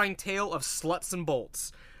terrifying tale of sluts and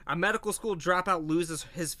bolts. A medical school dropout loses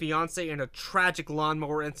his fiancée in a tragic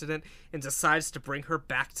lawnmower incident and decides to bring her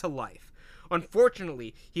back to life.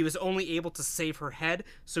 Unfortunately, he was only able to save her head,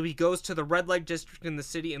 so he goes to the red light district in the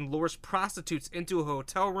city and lures prostitutes into a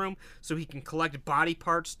hotel room so he can collect body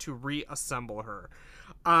parts to reassemble her.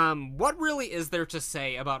 What really is there to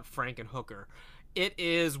say about Frankenhooker? It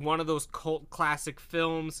is one of those cult classic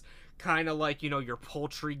films, kind of like, you know, your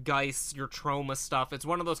Poultrygeist, your Trauma stuff. It's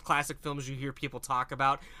one of those classic films you hear people talk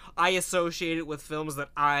about. I associate it with films that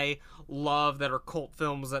I love that are cult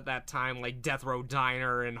films at that time, like Death Row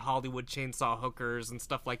Diner and Hollywood Chainsaw Hookers and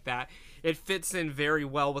stuff like that. It fits in very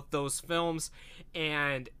well with those films,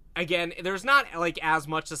 and again, there's not like as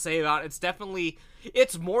much to say about it. It's definitely,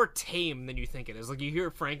 it's more tame than you think it is. Like, you hear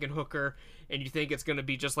Frankenhooker and you think it's going to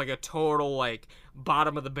be just like a total like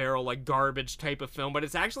bottom of the barrel like garbage type of film, but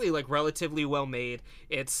it's actually like relatively well made.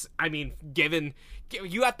 It's, I mean, given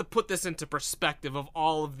you have to put this into perspective of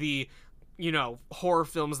all of the, you know, horror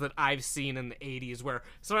films that I've seen in the 80s where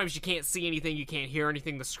sometimes you can't see anything, you can't hear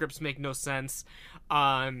anything, the scripts make no sense.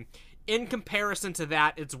 In comparison to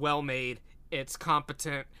that, it's well made, it's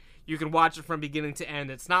competent. You can watch it from beginning to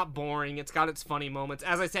end. It's not boring. It's got its funny moments.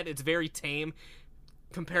 As I said, it's very tame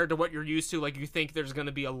compared to what you're used to. Like, you think there's going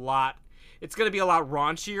to be a lot, it's going to be a lot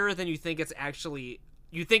raunchier than you think it's actually,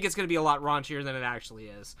 you think it's going to be a lot raunchier than it actually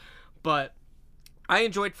is. But I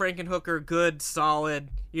enjoyed Frankenhooker. Good, solid,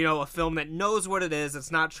 you know, a film that knows what it is.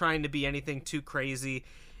 It's not trying to be anything too crazy.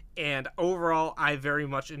 And overall, I very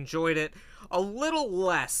much enjoyed it. A little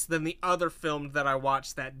less than the other films that I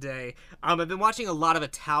watched that day. I've been watching a lot of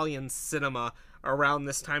Italian cinema around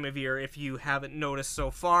this time of year, if you haven't noticed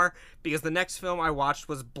so far, because the next film I watched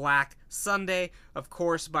was Black Sunday, of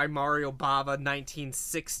course, by Mario Bava,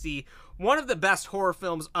 1960. One of the best horror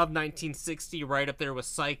films of 1960, right up there with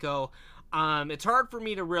Psycho. It's hard for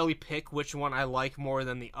me to really pick which one I like more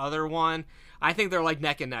than the other one. I think they're like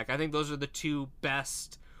neck and neck. I think those are the 2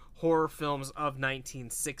 best horror films of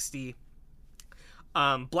 1960.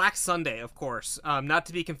 Black Sunday, of course, not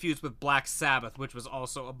to be confused with Black Sabbath, which was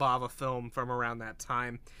also a Bava film from around that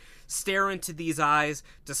time. Stare into these eyes,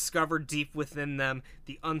 discover deep within them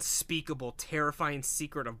the unspeakable, terrifying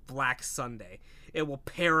secret of Black Sunday. It will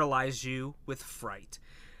paralyze you with fright.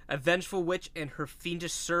 A vengeful witch and her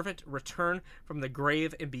fiendish servant return from the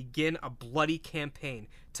grave and begin a bloody campaign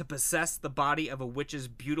to possess the body of a witch's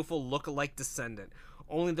beautiful look-alike descendant.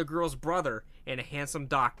 Only the girl's brother and a handsome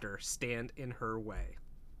doctor stand in her way.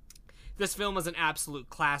 This film is an absolute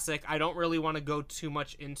classic. I don't really want to go too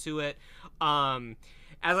much into it.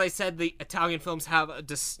 As I said, the Italian films have a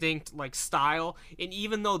distinct like style, and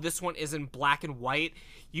even though this one is in black and white,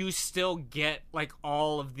 you still get like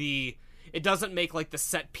all of the, it doesn't make like the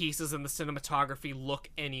set pieces and the cinematography look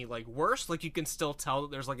any like worse. Like, you can still tell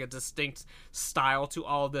that there's like a distinct style to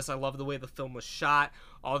all of this. I love the way the film was shot.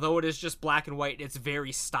 Although it is just black and white, it's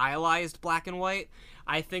very stylized black and white.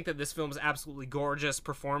 I think that this film is absolutely gorgeous.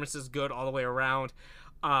 Performance is good all the way around.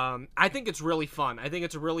 I think it's really fun. I think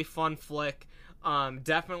it's a really fun flick.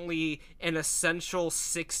 Definitely an essential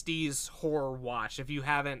 60s horror watch. If you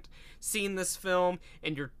haven't seen this film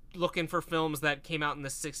and you're looking for films that came out in the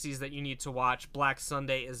 60s that you need to watch, Black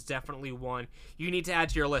Sunday is definitely one you need to add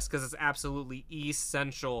to your list, because it's absolutely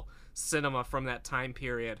essential cinema from that time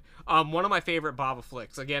period. One of my favorite Bava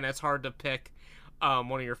flicks. Again, it's hard to pick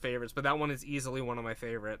one of your favorites, but that one is easily one of my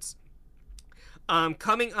favorites.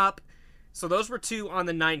 Coming up, so those were two on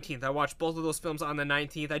the 19th. I watched both of those films on the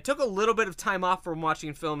 19th. I took a little bit of time off from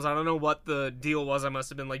watching films. I don't know what the deal was. I must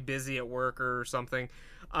have been like busy at work or something.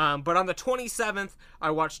 But on the 27th,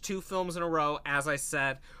 I watched two films in a row, as I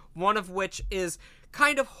said, one of which is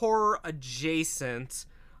kind of horror adjacent.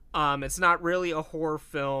 It's not really a horror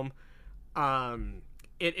film.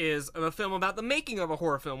 It is a film about the making of a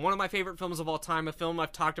horror film. One of my favorite films of all time, a film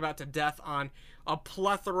I've talked about to death on a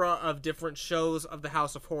plethora of different shows of the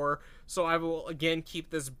House of Horror. So I will, again, keep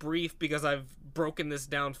this brief because I've broken this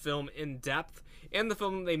down film in depth. And the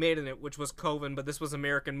film they made in it, which was Coven, but this was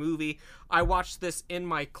American Movie. I watched this in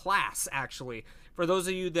my class, actually. For those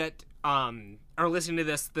of you that are listening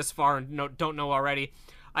to this far and don't know already,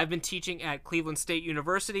 I've been teaching at Cleveland State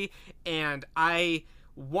University, and I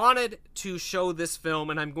wanted to show this film,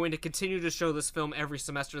 and I'm going to continue to show this film every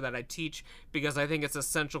semester that I teach, because I think it's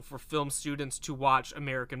essential for film students to watch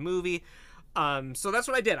American Movie. So that's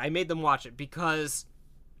what I did. I made them watch it, because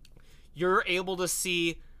you're able to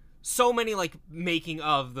see so many like making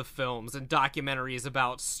of the films and documentaries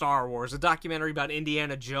about Star Wars, a documentary about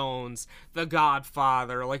Indiana Jones, The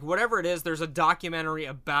Godfather, like whatever it is, there's a documentary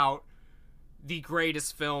about the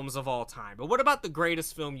greatest films of all time. But what about the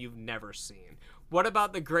greatest film you've never seen? What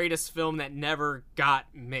about the greatest film that never got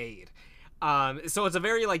made? So it's a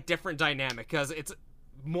very like different dynamic, because it's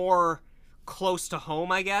more close to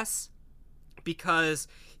home, I guess, because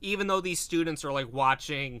even though these students are like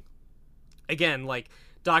watching, again, like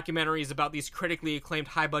documentaries about these critically acclaimed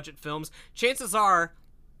high budget films, chances are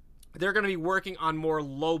they're going to be working on more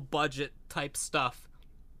low budget type stuff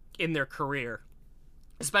in their career,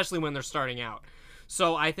 especially when they're starting out.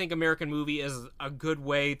 So I think American Movie is a good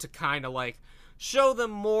way to kind of like show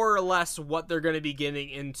them more or less what they're going to be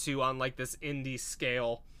getting into on like this indie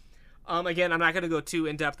scale. Again, I'm not going to go too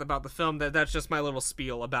in depth about the film. That's just my little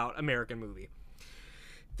spiel about American Movie.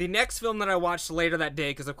 The next film that I watched later that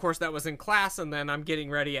day, because of course that was in class, and then I'm getting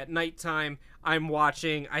ready at nighttime, I'm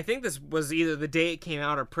watching, I think this was either the day it came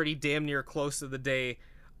out or pretty damn near close to the day,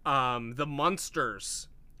 The Munsters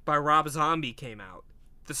by Rob Zombie came out.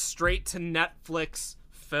 The straight-to-Netflix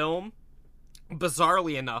film.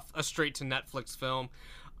 Bizarrely enough, a straight-to-Netflix film.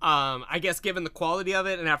 I guess given the quality of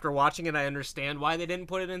it, and after watching it, I understand why they didn't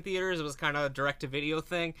put it in theaters. It was kind of a direct-to-video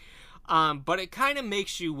thing. But it kind of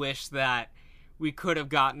makes you wish that we could have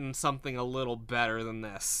gotten something a little better than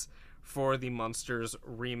this for the Munsters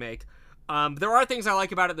remake. There are things I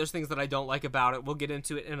like about it. There's things that I don't like about it. We'll get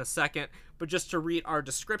into it in a second. But just to read our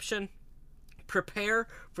description, prepare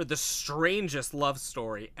for the strangest love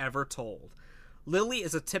story ever told. Lily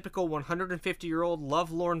is a typical 150-year-old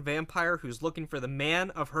lovelorn vampire who's looking for the man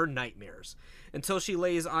of her nightmares, until she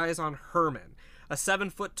lays eyes on Herman, a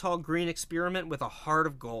 7-foot-tall green experiment with a heart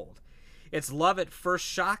of gold. It's love at first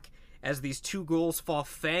shock, as these two ghouls fall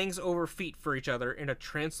fangs over feet for each other in a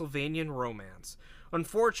Transylvanian romance.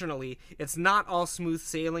 Unfortunately, it's not all smooth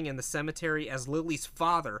sailing in the cemetery, as Lily's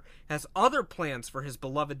father has other plans for his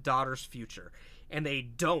beloved daughter's future, and they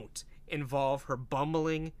don't involve her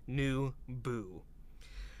bumbling new boo.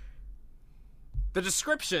 The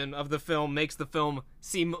description of the film makes the film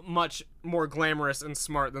seem much more glamorous and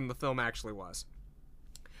smart than the film actually was.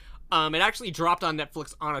 It actually dropped on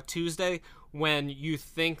Netflix on a Tuesday, when you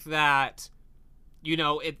think that, you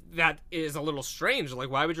know, that is a little strange. Like,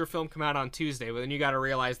 why would your film come out on Tuesday? But then you got to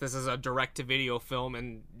realize this is a direct-to-video film,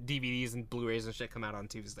 and DVDs and Blu-rays and shit come out on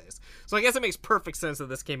Tuesdays. So I guess it makes perfect sense that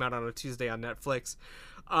this came out on a Tuesday on Netflix.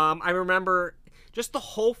 I remember just the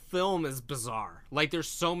whole film is bizarre. Like, there's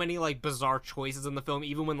so many, like, bizarre choices in the film.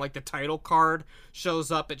 Even when, like, the title card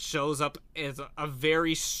shows up, it shows up as a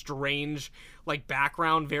very strange, like,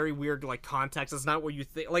 background, very weird, like, context. It's not what you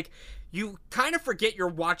think. Like, you kind of forget you're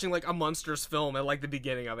watching, like, a Munsters film at, like, the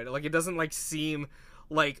beginning of it. Like, it doesn't, like, seem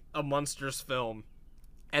like a Munsters film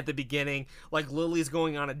at the beginning. Like, Lily's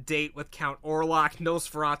going on a date with Count Orlok,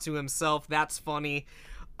 Nosferatu himself. That's funny.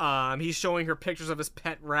 He's showing her pictures of his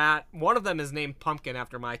pet rat. One of them is named Pumpkin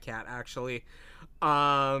after my cat, actually.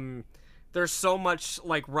 There's so much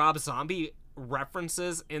like Rob Zombie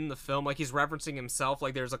references in the film. Like, he's referencing himself.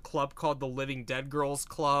 Like, there's a club called the Living Dead Girls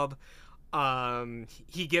Club.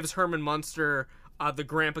 He gives Herman Munster, the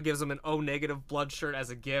grandpa gives him an O negative blood shirt as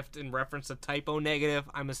a gift in reference to Type O negative,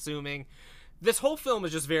 I'm assuming. This whole film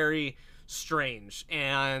is just very strange,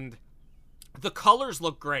 and the colors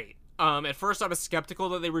look great. At first I was skeptical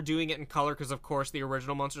that they were doing it in color because, of course, the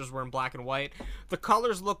original Munsters were in black and white. The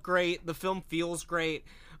colors look great. The film feels great.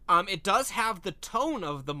 It does have the tone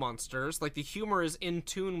of the Munsters. Like, the humor is in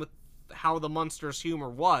tune with how the Munsters humor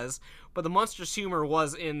was, but the Munsters humor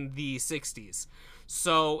was in the 60s.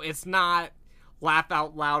 So it's not laugh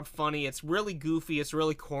out loud funny. It's really goofy. It's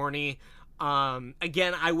really corny.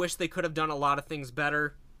 Again, I wish they could have done a lot of things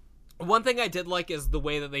better. One thing I did like is the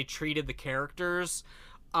way that they treated the characters.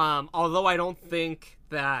 Although I don't think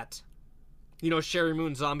that, Sheri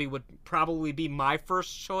Moon Zombie would probably be my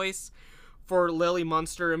first choice for Lily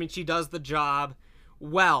Munster. I mean, she does the job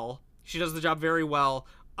well. She does the job very well.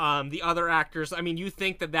 The other actors, I mean, you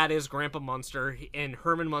think that is Grandpa Munster, and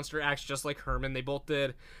Herman Munster acts just like Herman. They both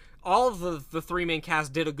did. All of the three main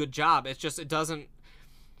cast did a good job. It's just,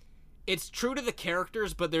 it's true to the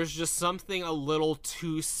characters, but there's just something a little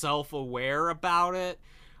too self-aware about it.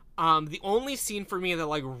 The only scene for me that,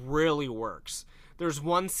 like, really works, there's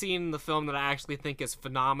one scene in the film that I actually think is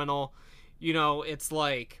phenomenal. It's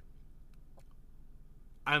like,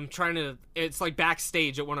 it's like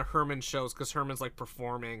backstage at one of Herman's shows, because Herman's, like,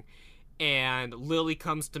 performing, and Lily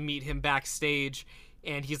comes to meet him backstage,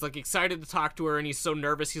 and he's, like, excited to talk to her, and he's so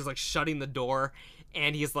nervous, he's, like, shutting the door,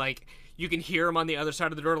 and he's, like, you can hear him on the other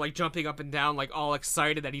side of the door, like, jumping up and down, like, all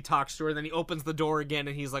excited that he talks to her. Then he opens the door again,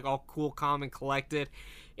 and he's, like, all cool, calm, and collected,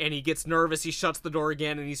 and he gets nervous, he shuts the door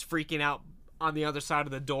again, and he's freaking out on the other side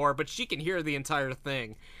of the door, but she can hear the entire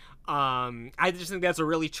thing. I just think that's a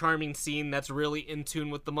really charming scene that's really in tune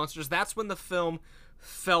with the Munsters. That's when the film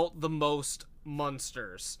felt the most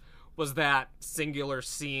Munsters, was that singular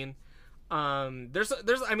scene. There's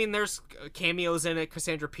cameos in it.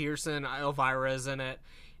 Cassandra Pearson, Elvira is in it,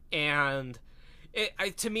 and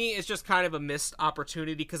to me, it's just kind of a missed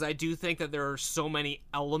opportunity, because I do think that there are so many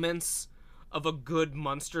elements of a good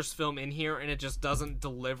Munsters film in here, and it just doesn't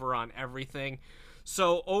deliver on everything.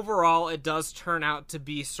 So overall, it does turn out to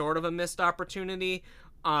be sort of a missed opportunity.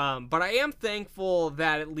 But I am thankful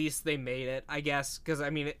that at least they made it, I guess, because, I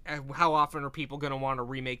mean, how often are people going to want to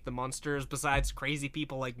remake the Munsters besides crazy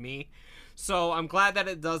people like me? So I'm glad that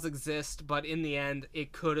it does exist, but in the end,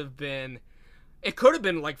 it could have been,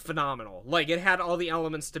 like, phenomenal. Like, it had all the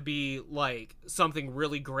elements to be, like, something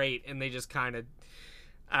really great, and they just kind of,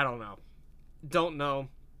 I don't know.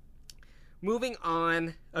 Moving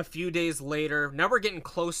on, a few days later, now we're getting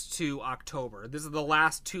close to October. This is the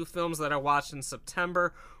last two films that I watched in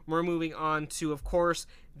September. We're moving on to, of course,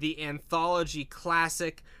 the anthology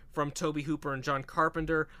classic from Tobe Hooper and John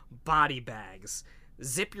Carpenter, Body Bags.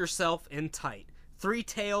 Zip yourself in tight. 3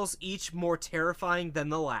 tales, each more terrifying than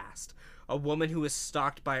the last. A woman who is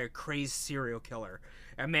stalked by a crazed serial killer.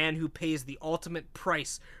 A man who pays the ultimate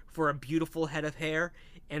price for a beautiful head of hair,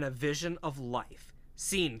 and a vision of life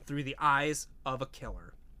seen through the eyes of a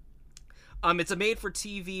killer. It's a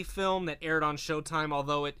made-for-TV film that aired on Showtime,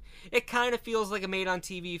 although it kind of feels like a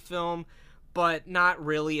made-on-TV film, but not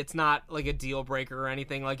really. It's not like a deal breaker or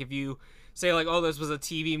anything. Like, if you say, like, oh, this was a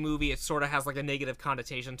TV movie, it sort of has like a negative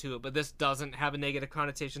connotation to it, but this doesn't have a negative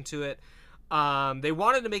connotation to it. They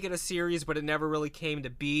wanted to make it a series, but it never really came to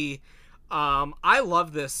be. I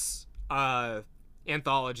love this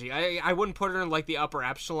anthology. I wouldn't put it in, like, the upper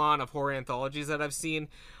epsilon of horror anthologies that I've seen,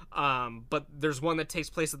 but there's one that takes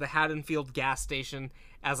place at the Haddonfield gas station,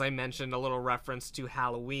 as I mentioned, a little reference to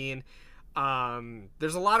Halloween.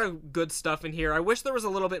 There's a lot of good stuff in here. I wish there was a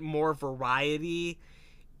little bit more variety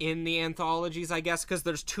in the anthologies, I guess, because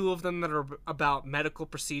there's 2 of them that are about medical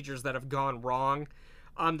procedures that have gone wrong.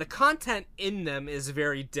 The content in them is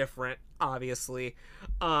very different, obviously,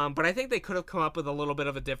 but I think they could have come up with a little bit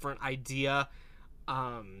of a different idea,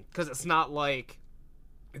 because it's not like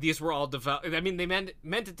these were all developed. I mean, they meant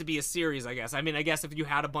it to be a series, I guess. I mean, I guess if you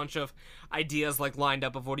had a bunch of ideas, like, lined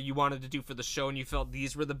up of what you wanted to do for the show, and you felt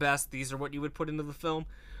these were the best, these are what you would put into the film.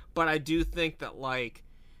 But I do think that, like,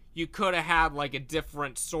 you could have had, like, a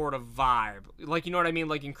different sort of vibe. Like, you know what I mean?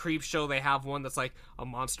 Like, in Creepshow, they have one that's, like, a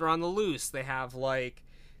monster on the loose. They have, like,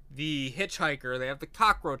 the Hitchhiker. They have the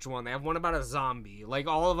cockroach one. They have one about a zombie. Like,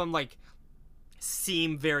 all of them, like,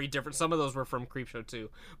 seem very different. Some of those were from Creepshow too,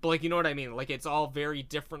 but, like, you know what I mean? Like, it's all very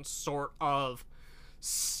different sort of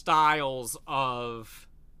styles of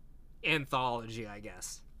anthology, I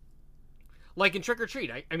guess. Like in Trick or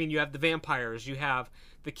Treat, I mean, you have the vampires, you have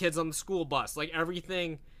the kids on the school bus. Like,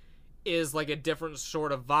 everything is like a different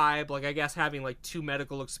sort of vibe. Like, I guess having like two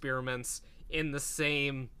medical experiments in the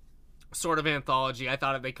same sort of anthology, I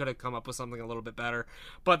thought they could have come up with something a little bit better.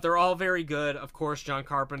 But they're all very good. Of course, John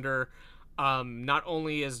Carpenter not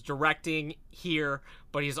only is directing here,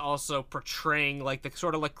 but he's also portraying like the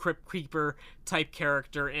sort of like Crypt Keeper type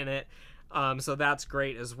character in it. So that's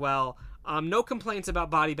great as well. No complaints about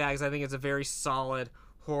Body Bags. I think it's a very solid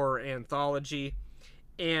horror anthology.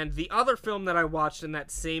 And the other film that I watched in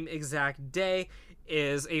that same exact day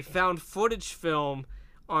is a found footage film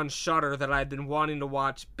on Shudder that I've been wanting to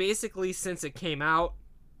watch basically since it came out,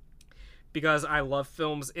 because I love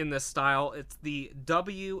films in this style. It's the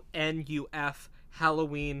WNUF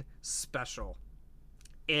Halloween special.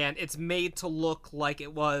 And it's made to look like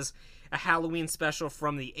it was a Halloween special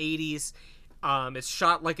from the 80s. It's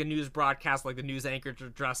shot like a news broadcast, like the news anchors are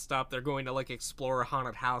dressed up. They're going to like explore a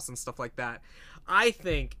haunted house and stuff like that. I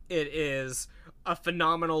think it is a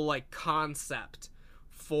phenomenal like concept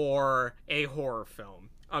for a horror film.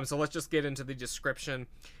 So let's just get into the description.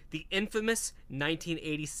 The infamous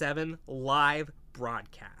 1987 live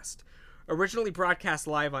broadcast. Originally broadcast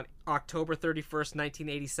live on October 31st,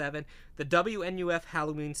 1987, the WNUF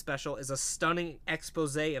Halloween special is a stunning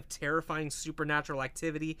expose of terrifying supernatural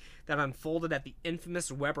activity that unfolded at the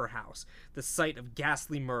infamous Weber House, the site of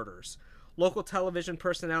ghastly murders. Local television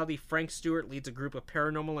personality Frank Stewart leads a group of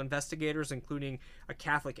paranormal investigators, including a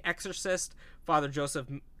Catholic exorcist, Father Joseph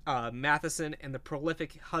Matheson, and the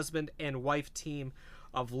prolific husband and wife team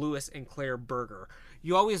of Lewis and Claire Berger.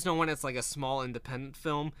 You always know when it's like a small independent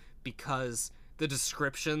film because the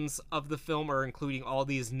descriptions of the film are including all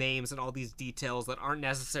these names and all these details that aren't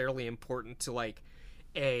necessarily important to like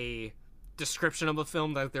a description of a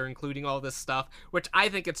film, that they're including all this stuff, which I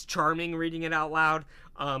think it's charming reading it out loud,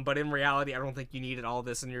 but in reality I don't think you needed all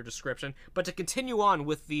this in your description. But to continue on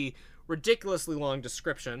with the ridiculously long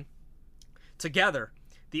description, together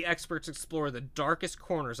the experts explore the darkest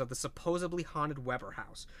corners of the supposedly haunted Weber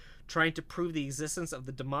House, trying to prove the existence of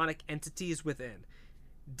the demonic entities within.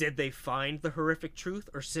 Did they find the horrific truth,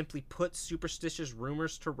 or simply put superstitious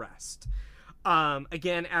rumors to rest?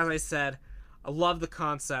 Again, as I said, I love the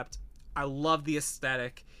concept. I love the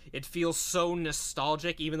aesthetic. It feels so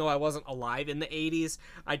nostalgic, even though I wasn't alive in the 80s.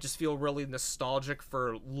 I just feel really nostalgic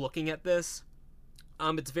for looking at this.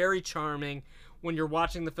 It's very charming. When you're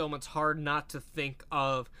watching the film, it's hard not to think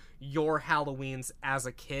of your Halloweens as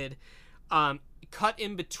a kid. Cut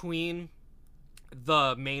in between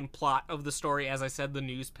the main plot of the story, as I said, the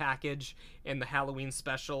news package and the Halloween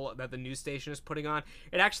special that the news station is putting on,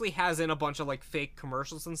 it actually has in a bunch of like fake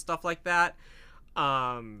commercials and stuff like that.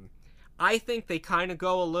 I think they kind of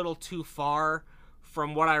go a little too far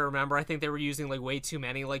from what I remember. I think they were using like way too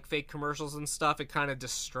many like fake commercials and stuff. It kind of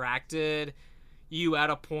distracted you at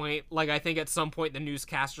a point. Like, I think at some point the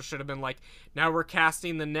newscaster should have been like, now we're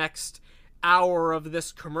casting the next hour of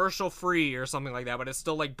this commercial free or something like that, but it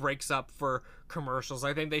still like breaks up for commercials.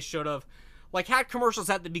 I think they should have like had commercials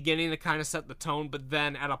at the beginning to kind of set the tone, but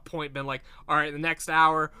then at a point been like, all right, the next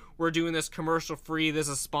hour we're doing this commercial free, this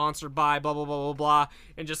is sponsored by blah blah blah blah blah,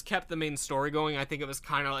 and just kept the main story going. I think it was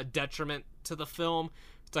kind of a detriment to the film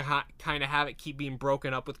to kind of have it keep being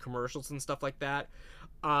broken up with commercials and stuff like that.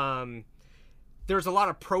 There's a lot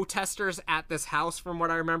of protesters at this house from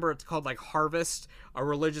what I remember. It's called like Harvest, a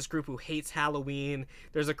religious group who hates Halloween.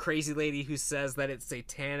 There's a crazy lady who says that it's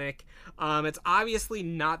satanic. It's obviously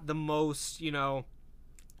not the most,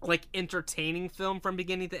 like entertaining film from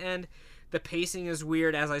beginning to end. The pacing is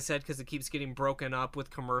weird, as I said, because it keeps getting broken up with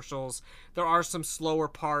commercials. There are some slower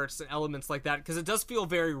parts and elements like that because it does feel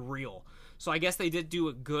very real. So I guess they did do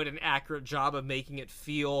a good and accurate job of making it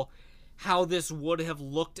feel how this would have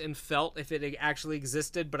looked and felt if it actually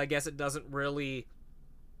existed, but I guess it doesn't really,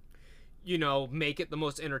 make it the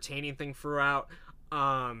most entertaining thing throughout.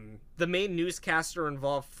 The main newscaster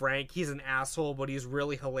involved, Frank, he's an asshole, but he's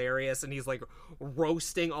really hilarious, and he's like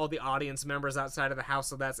roasting all the audience members outside of the house,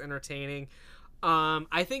 so that's entertaining.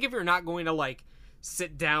 I think if you're not going to like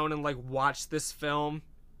sit down and like watch this film,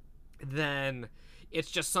 then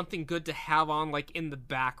it's just something good to have on like in the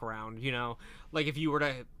background, like if you were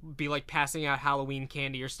to be like passing out Halloween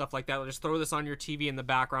candy or stuff like that, just throw this on your TV in the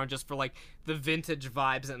background just for like the vintage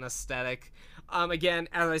vibes and aesthetic. Again,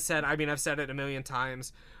 as I said, I've said it a million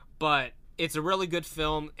times, but it's a really good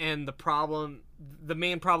film, and the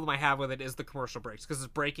main problem I have with it is the commercial breaks, because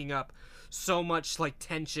it's breaking up so much like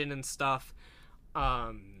tension and stuff.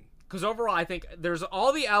 Because overall I think there's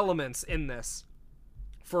all the elements in this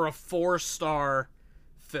for a 4-star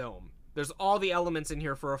film. There's all the elements in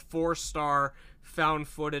here for a 4-star found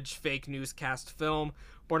footage fake newscast film,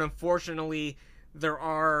 but unfortunately, there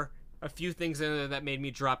are a few things in there that made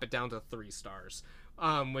me drop it down to 3 stars,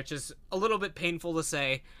 which is a little bit painful to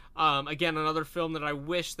say. Again, another film that I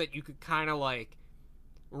wish that you could kind of like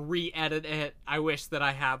re-edit it. I wish that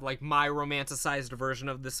I had like my romanticized version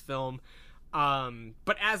of this film.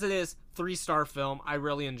 But as it is, 3-star film. I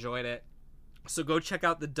really enjoyed it. So go check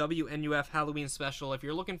out the WNUF Halloween special if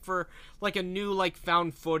you're looking for like a new like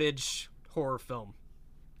found footage horror film.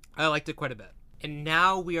 I liked it quite a bit. And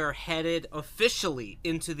now we are headed officially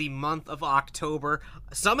into the month of October.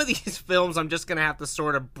 Some of these films I'm just going to have to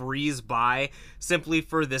sort of breeze by simply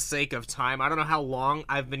for the sake of time. I don't know how long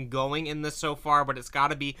I've been going in this so far, but it's got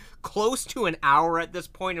to be close to an hour at this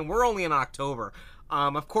point, and we're only in October.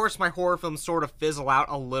 Of course, my horror films sort of fizzle out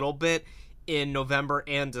a little bit in November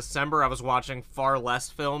and December. I was watching far less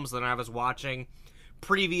films than I was watching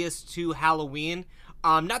previous to Halloween.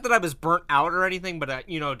 Not that I was burnt out or anything, but,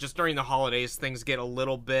 just during the holidays, things get a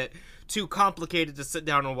little bit too complicated to sit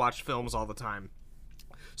down and watch films all the time.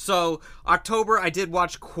 So, October, I did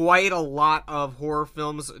watch quite a lot of horror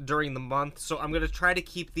films during the month, so I'm going to try to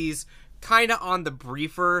keep these kind of on the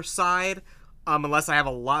briefer side, unless I have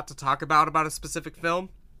a lot to talk about a specific film.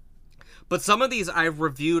 But some of these I've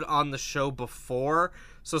reviewed on the show before,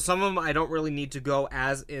 so some of them I don't really need to go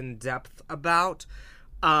as in-depth about.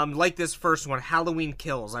 Like this first one, Halloween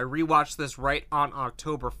Kills. I rewatched this right on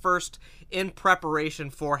October 1st in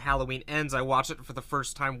preparation for Halloween Ends. I watched it for the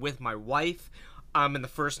first time with my wife, and the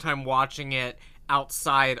first time watching it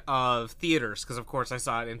outside of theaters, because of course I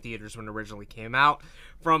saw it in theaters when it originally came out.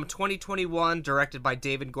 From 2021, directed by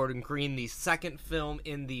David Gordon Green, the second film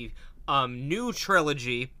in the new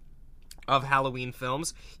trilogy of Halloween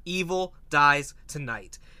films. Evil Dies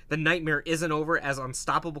Tonight. The nightmare isn't over as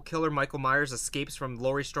unstoppable killer Michael Myers escapes from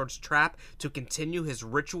Laurie Strode's trap to continue his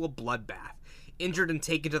ritual bloodbath. Injured and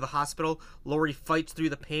taken to the hospital, Laurie fights through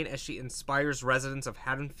the pain as she inspires residents of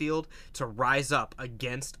Haddonfield to rise up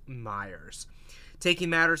against Myers.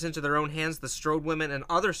 Taking matters into their own hands, the Strode women and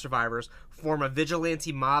other survivors form a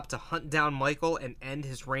vigilante mob to hunt down Michael and end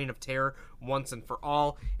his reign of terror once and for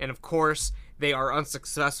all. And of course, they are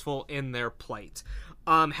unsuccessful in their plight.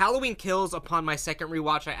 Halloween Kills, upon my second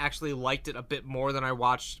rewatch, I actually liked it a bit more than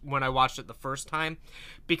when I watched it the first time,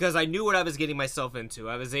 because I knew what I was getting myself into.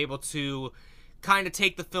 I was able to kind of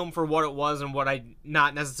take the film for what it was and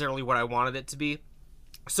not necessarily what I wanted it to be.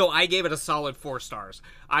 So I gave it a solid 4 stars.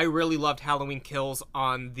 I really loved Halloween Kills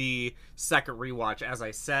on the second rewatch, as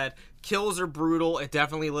I said. Kills are brutal. It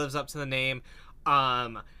definitely lives up to the name.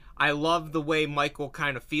 I love the way Michael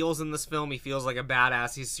kind of feels in this film. He feels like a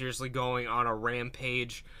badass. He's seriously going on a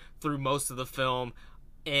rampage through most of the film.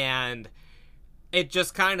 And it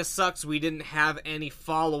just kind of sucks we didn't have any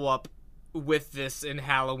follow-up with this in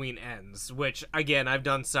Halloween Ends, which, again, I've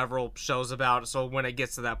done several shows about, so when it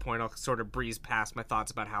gets to that point, I'll sort of breeze past my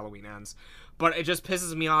thoughts about Halloween Ends. But it just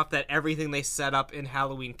pisses me off that everything they set up in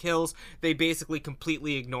Halloween Kills, they basically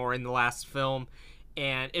completely ignore in the last film.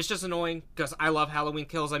 And it's just annoying, because I love Halloween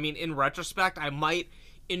Kills. I mean, in retrospect, I might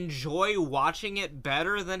enjoy watching it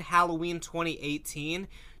better than Halloween 2018,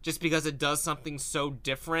 just because it does something so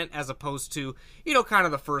different, as opposed to, kind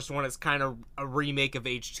of the first one. It's kind of a remake of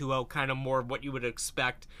H2O, kind of more of what you would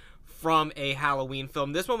expect from a Halloween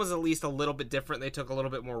film. This one was at least a little bit different. They took a little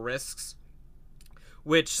bit more risks,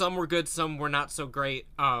 which some were good, some were not so great.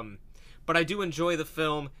 But I do enjoy the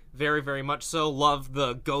film very, very much so. Love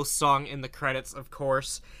the ghost song in the credits, of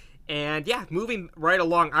course. And yeah, moving right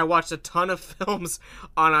along, I watched a ton of films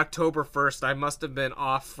on October 1st. I must have been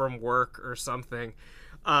off from work or something.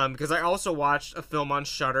 Because I also watched a film on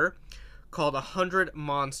Shudder called 100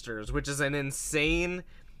 Monsters, which is an insane,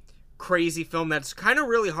 crazy film that's kind of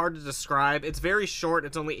really hard to describe. It's very short.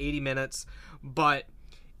 It's only 80 minutes. But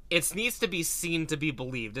it needs to be seen to be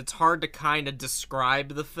believed. It's hard to kind of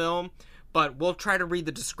describe the film. But we'll try to read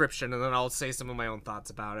the description, and then I'll say some of my own thoughts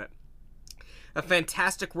about it. A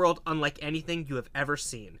fantastic world unlike anything you have ever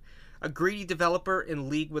seen. A greedy developer in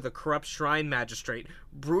league with a corrupt shrine magistrate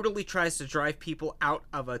brutally tries to drive people out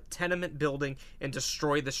of a tenement building and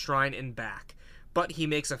destroy the shrine and back. But he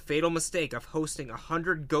makes a fatal mistake of hosting a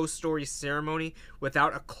 100 ghost story ceremony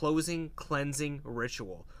without a closing, cleansing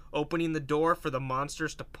ritual, opening the door for the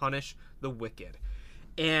monsters to punish the wicked.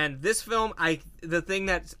 And this film, the thing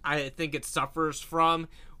that I think it suffers from,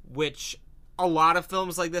 which a lot of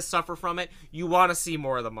films like this suffer from it, you want to see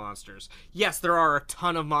more of the monsters. Yes, there are a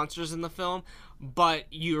ton of monsters in the film, but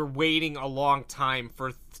you're waiting a long time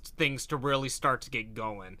for things to really start to get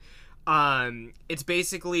going. It's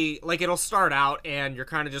basically like it'll start out and you're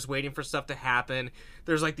kind of just waiting for stuff to happen.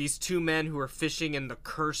 There's like these two men who are fishing in the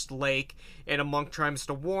cursed lake, and a monk tries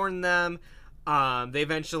to warn them. They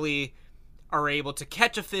eventually are able to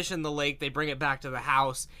catch a fish in the lake. They bring it back to the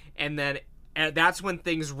house, and then that's when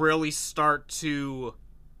things really start to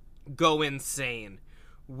go insane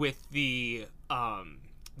with the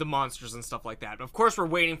monsters and stuff like that. Of course, we're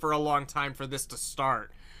waiting for a long time for this to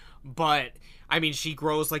start, but I mean, she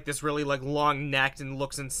grows like this really like long neck and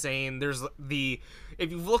looks insane. There's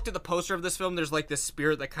if you've looked at the poster of this film, there's like this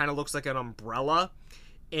spirit that kind of looks like an umbrella,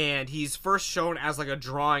 and he's first shown as like a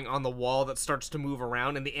drawing on the wall that starts to move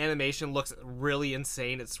around, and the animation looks really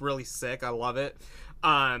insane. It's really sick. I love it.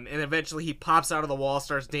 And eventually he pops out of the wall,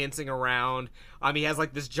 starts dancing around. He has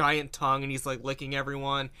like this giant tongue, and he's like licking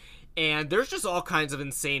everyone. And there's just all kinds of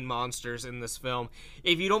insane monsters in this film.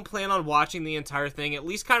 If you don't plan on watching the entire thing, at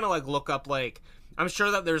least kind of like look up like, I'm sure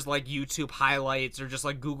that there's like YouTube highlights or just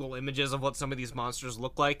like Google images of what some of these monsters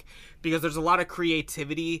look like, because there's a lot of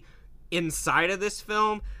creativity inside of this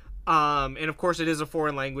film. And of course it is a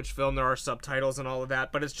foreign language film. There are subtitles and all of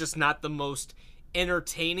that, but it's just not the most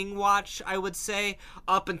entertaining watch, I would say,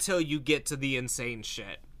 up until you get to the insane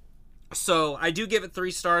shit. So I do give it 3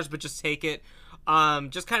 stars, but just take it.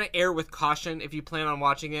 Just kind of err with caution if you plan on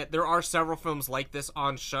watching it. There are several films like this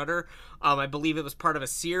on Shudder. I believe it was part of a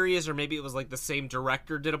series, or maybe it was like the same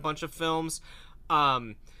director did a bunch of films.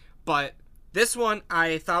 But this one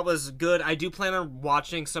I thought was good. I do plan on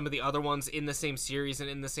watching some of the other ones in the same series and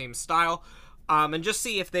in the same style. And just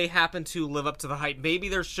see if they happen to live up to the hype. Maybe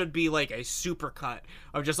there should be like a supercut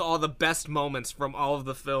of just all the best moments from all of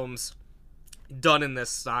the films done in this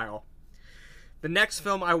style. The next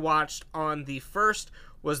film I watched on the 1st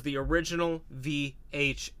was the original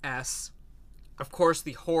VHS. Of course,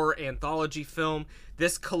 the horror anthology film.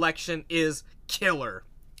 This collection is killer,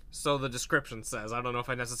 so the description says. I don't know if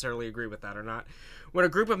I necessarily agree with that or not. When a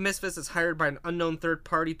group of misfits is hired by an unknown third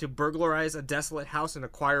party to burglarize a desolate house and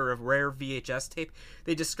acquire a rare VHS tape,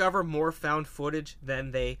 they discover more found footage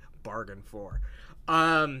than they bargained for.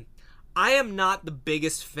 I am not the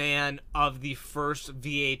biggest fan of the first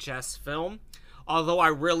VHS film, although I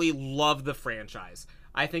really love the franchise.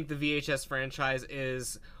 I think the VHS franchise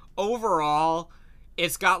is, overall,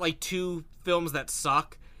 it's got like 2 films that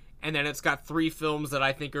suck, and then it's got 3 films that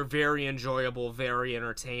I think are very enjoyable, very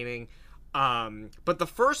entertaining. But the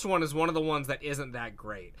first one is one of the ones that isn't that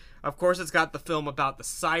great. Of course, it's got the film about the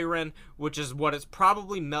siren, which is what it's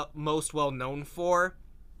probably most well known for.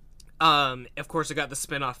 Of course, it got the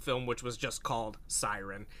spin-off film, which was just called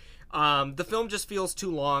Siren. The film just feels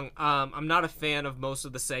too long. I'm not a fan of most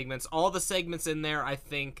of the segments. All the segments in there, I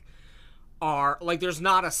think, are, like, there's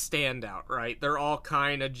not a standout, right? They're all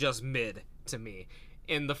kind of just mid to me.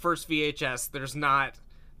 In the first VHS, there's not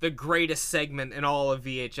the greatest segment in all of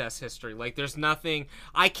VHS history. Like, there's nothing...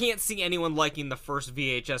 I can't see anyone liking the first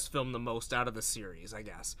VHS film the most out of the series, I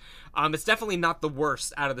guess. It's definitely not the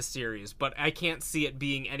worst out of the series, but I can't see it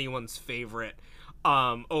being anyone's favorite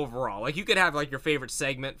overall. Like, you could have, like, your favorite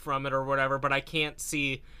segment from it or whatever, but I can't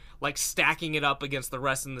see, like, stacking it up against the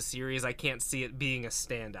rest in the series. I can't see it being a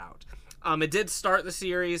standout. It did start the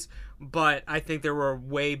series, but I think there were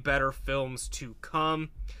way better films to come,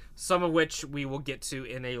 some of which we will get to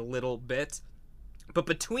in a little bit. But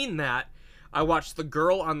between that, I watched The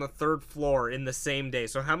Girl on the Third Floor in the same day.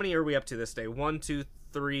 So how many are we up to this day? 1, 2,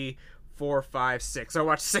 3, 4, 5, 6. I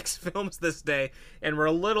watched 6 films this day, and we're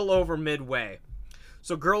a little over midway.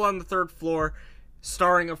 So Girl on the Third Floor,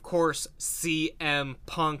 starring, of course, CM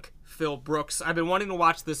Punk, Phil Brooks. I've been wanting to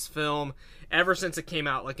watch this film ever since it came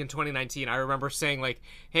out, like, in 2019. I remember saying, like,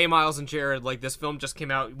 hey, Miles and Jared, like, this film just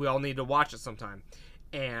came out. We all need to watch it sometime.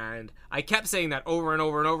 And I kept saying that over and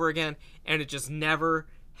over and over again, and it just never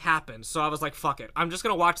happened. So I was like, fuck it. I'm just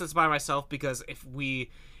going to watch this by myself, because if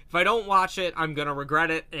I don't watch it, I'm going to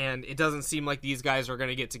regret it, and it doesn't seem like these guys are going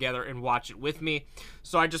to get together and watch it with me.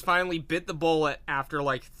 So I just finally bit the bullet after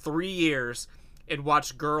like 3 years and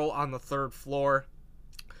watched Girl on the Third Floor.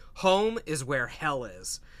 Home is where hell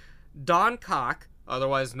is. Don Cock,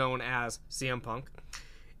 otherwise known as CM Punk,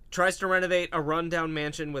 tries to renovate a rundown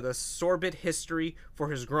mansion with a sordid history for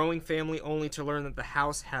his growing family, only to learn that the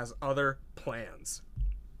house has other plans.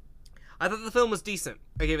 I thought the film was decent.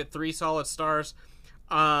 I gave it 3 solid stars.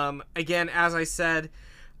 Again, as I said,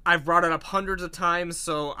 I've brought it up hundreds of times,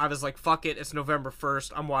 so I was like, fuck it, it's November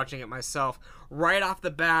 1st, I'm watching it myself. Right off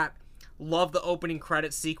the bat, love the opening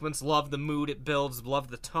credit sequence, love the mood it builds, love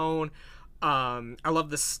the tone. I love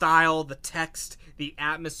the style, the text, the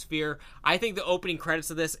atmosphere. I think the opening credits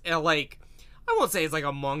of this are, like, I won't say it's like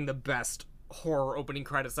among the best horror opening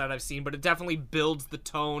credits that I've seen, but it definitely builds the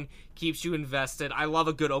tone, keeps you invested. I love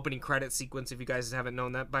a good opening credit sequence, if you guys haven't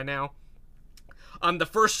known that by now. The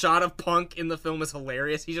first shot of Punk in the film is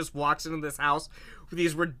hilarious. He just walks into this house with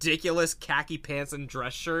these ridiculous khaki pants and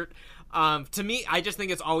dress shirt. To me, I just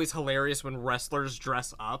think it's always hilarious when wrestlers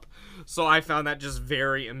dress up. So I found that just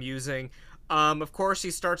very amusing. Of course,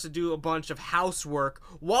 he starts to do a bunch of housework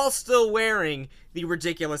while still wearing the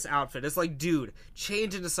ridiculous outfit. It's like, dude,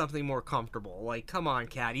 change into something more comfortable. Like, come on,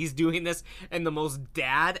 Cat. He's doing this in the most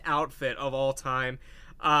dad outfit of all time.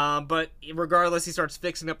 But regardless, he starts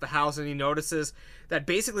fixing up the house, and he notices that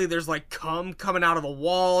basically there's like cum coming out of the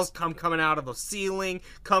walls, cum coming out of the ceiling,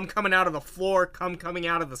 cum coming out of the floor, cum coming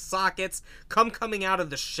out of the sockets, cum coming out of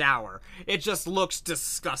the shower. It just looks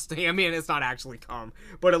disgusting. I mean, it's not actually cum,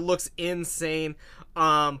 but it looks insane.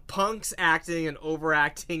 Punk's acting and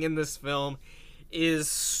overacting in this film is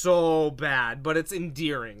so bad, but it's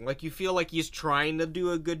endearing. Like, you feel like he's trying to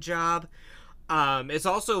do a good job. It's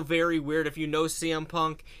also very weird. If you know CM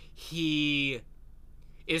Punk, he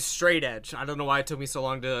is straight edge. I don't know why it took me so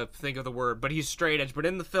long to think of the word, but he's straight edge. But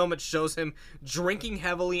in the film, it shows him drinking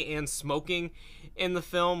heavily and smoking in the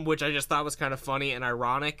film, which I just thought was kind of funny and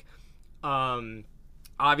ironic.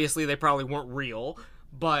 Obviously, they probably weren't real,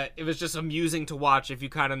 but it was just amusing to watch if you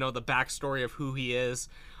kind of know the backstory of who he is.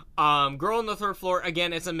 Girl on the Third Floor,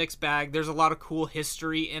 again, it's a mixed bag. There's a lot of cool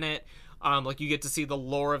history in it. Like, you get to see the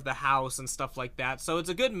lore of the house and stuff like that. So it's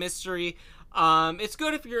a good mystery. It's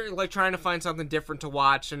good if you're, like, trying to find something different to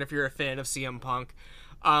watch and if you're a fan of CM Punk.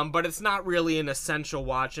 But it's not really an essential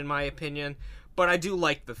watch, in my opinion. But I do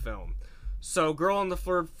like the film. So, Girl on the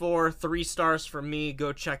Third Floor, 3 stars from me.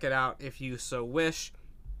 Go check it out if you so wish.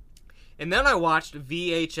 And then I watched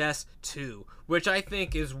VHS 2, which I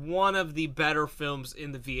think is one of the better films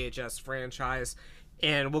in the VHS franchise.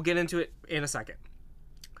 And we'll get into it in a second.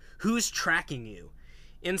 Who's Tracking You?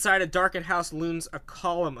 Inside a darkened house looms a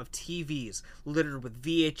column of TVs littered with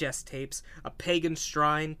VHS tapes, a pagan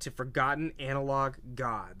shrine to forgotten analog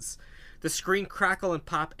gods. The screen crackle and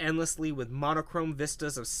pop endlessly with monochrome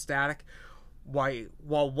vistas of static,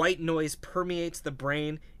 while white noise permeates the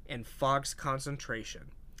brain and fogs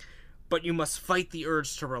concentration. But you must fight the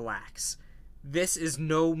urge to relax. This is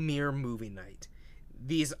no mere movie night.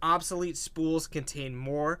 These obsolete spools contain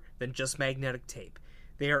more than just magnetic tape.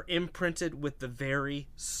 They are imprinted with the very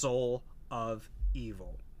soul of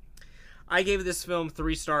evil. I gave this film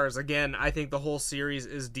 3 stars. Again, I think the whole series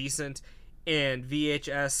is decent, and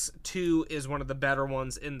VHS 2 is one of the better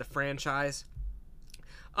ones in the franchise.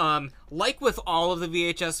 Like with all of the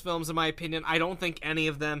VHS films, in my opinion, I don't think any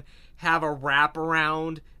of them have a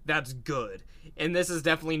wraparound that's good. And this is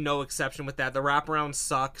definitely no exception with that. The wraparound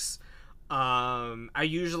sucks. I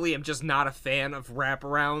usually am just not a fan of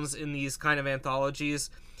wraparounds in these kind of anthologies.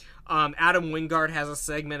 Adam Wingard has a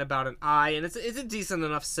segment about an eye, and it's a decent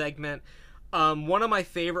enough segment. One of my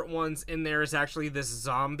favorite ones in there is actually this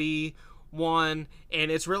zombie one, and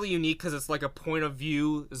it's really unique because it's like a point of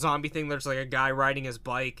view zombie thing. There's like a guy riding his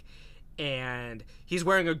bike, and he's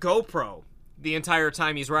wearing a GoPro the entire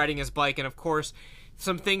time he's riding his bike, and of course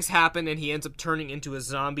some things happen and he ends up turning into a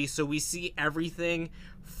zombie, so we see everything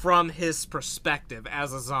from his perspective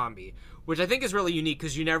as a zombie, which I think is really unique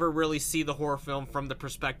because you never really see the horror film from the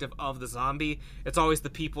perspective of the zombie. It's always the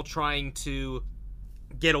people trying to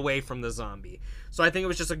get away from the zombie. So I think it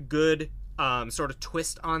was just a good sort of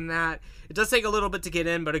twist on that. It does take a little bit to get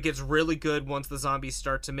in, but it gets really good once the zombies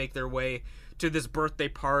start to make their way to this birthday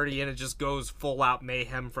party, and it just goes full out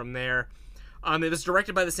mayhem from there. It was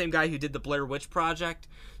directed by the same guy who did the Blair Witch Project,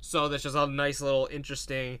 so that's just a nice little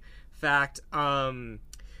interesting fact.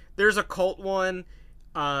 There's a cult one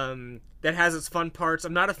that has its fun parts.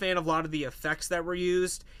 I'm not a fan of a lot of the effects that were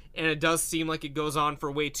used, and it does seem like it goes on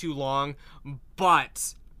for way too long,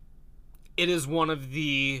 but it is one of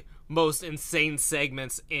the most insane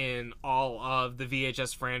segments in all of the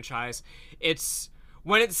VHS franchise.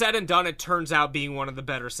 When it's said and done, it turns out being one of the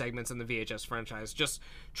better segments in the VHS franchise. Just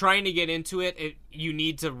trying to get into it, you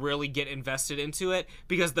need to really get invested into it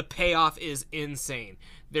because the payoff is insane.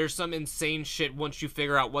 There's some insane shit once you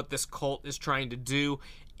figure out what this cult is trying to do,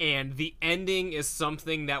 and the ending is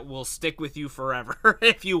something that will stick with you forever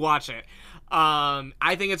if you watch it.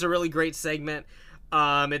 I think it's a really great segment.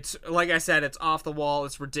 It's, like I said, it's off the wall,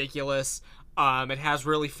 it's ridiculous. It has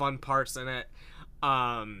really fun parts in it.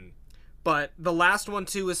 But the last one,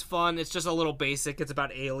 too, is fun. It's just a little basic. It's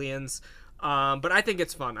about aliens. But I think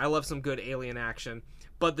it's fun. I love some good alien action.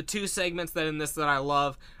 But the 2 segments that I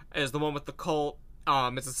love is the one with the cult.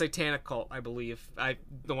 It's a satanic cult, I believe. I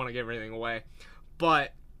don't want to give anything away.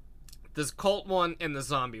 But this cult one and the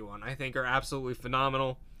zombie one, I think, are absolutely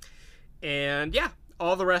phenomenal. And yeah,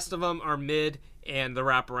 all the rest of them are mid, and the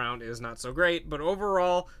wraparound is not so great. But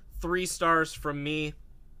overall, 3 stars from me.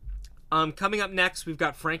 Coming up next, we've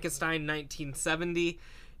got Frankenstein 1970.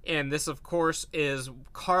 And this, of course, is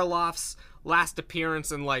Karloff's last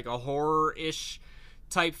appearance in like a horror-ish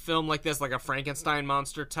type film like this, like a Frankenstein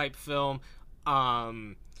monster type film.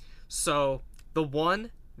 So, the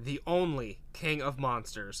one, the only king of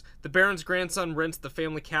monsters. The Baron's grandson rents the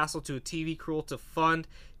family castle to a TV crew to fund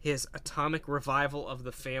his atomic revival of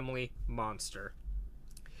the family monster.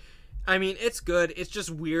 I mean, it's good. It's just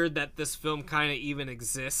weird that this film kind of even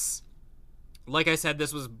exists. Like I said,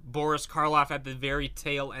 this was Boris Karloff at the very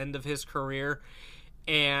tail end of his career.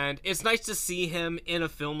 And it's nice to see him in a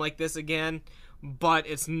film like this again. But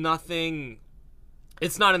it's nothing...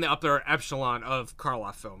 It's not in the upper echelon of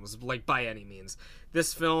Karloff films, like, by any means.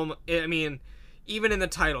 This film, I mean, even in the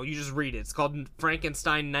title, you just read it. It's called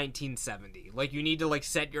Frankenstein 1970. Like, you need to, like,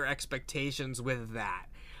 set your expectations with that.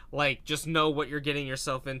 Like, just know what you're getting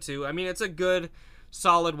yourself into. I mean, it's a good,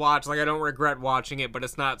 solid watch. Like, I don't regret watching it, but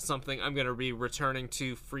it's not something I'm going to be returning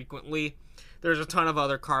to frequently. There's a ton of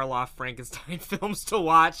other Karloff Frankenstein films to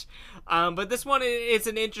watch. But this one, it's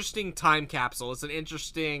an interesting time capsule. It's an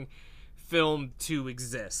interesting film to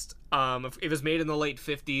exist. It was made in the late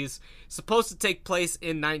 50s. Supposed to take place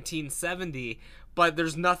in 1970, but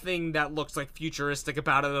there's nothing that looks like futuristic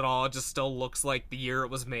about it at all. It just still looks like the year it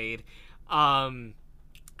was made. Again,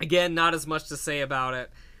 not as much to say about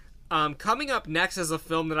it. Coming up next is a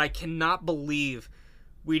film that I cannot believe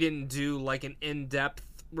we didn't do like an in-depth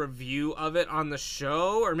review of it on the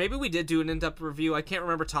show, or maybe we did do an in-depth review. I can't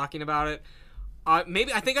remember talking about it.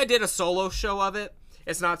 Maybe I think I did a solo show of it.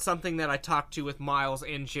 It's not something that I talked to with Miles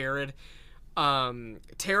and Jared.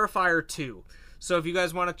 Terrifier 2. So if you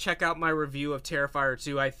guys want to check out my review of Terrifier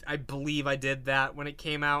 2, I believe I did that when it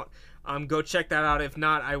came out. Go check that out. If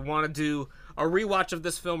not, I want to do a rewatch of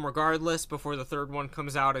this film regardless before the third one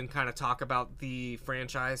comes out and kind of talk about the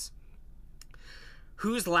franchise.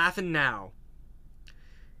 Who's Laughing Now?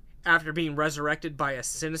 After being resurrected by a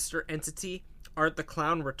sinister entity, Art the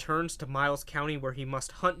Clown returns to Miles County where he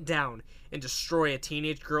must hunt down and destroy a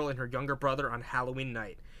teenage girl and her younger brother on Halloween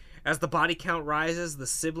night. As the body count rises, the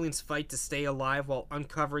siblings fight to stay alive while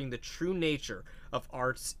uncovering the true nature of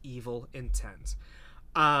Art's evil intent.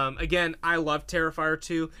 Again, I love Terrifier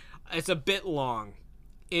 2. It's a bit long.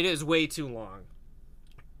 It is way too long.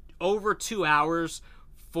 Over 2 hours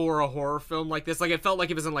for a horror film like this. Like, it felt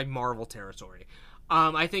like it was in, like, Marvel territory.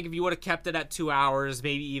 I think if you would have kept it at 2 hours,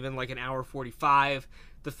 maybe even like an hour 45,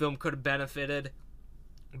 the film could have benefited.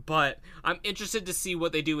 But I'm interested to see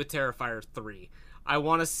what they do with Terrifier 3. I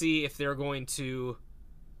want to see if they're going to,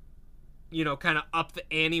 you know, kind of up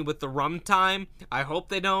the ante with the runtime. I hope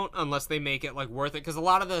they don't, unless they make it like worth it. Because a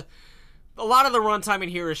lot of the runtime in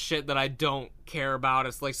here is shit that I don't care about.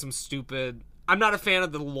 It's like some stupid. I'm not a fan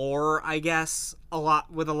of the lore, I guess. A lot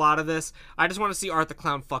of this. I just want to see Art the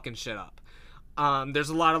Clown fucking shit up. There's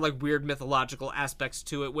a lot of like weird mythological aspects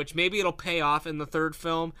to it, which maybe it'll pay off in the third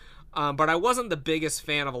film. But I wasn't the biggest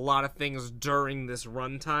fan of a lot of things during this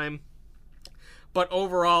runtime. But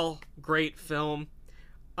overall, great film.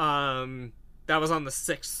 That was on the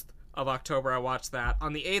 6th of October I watched that.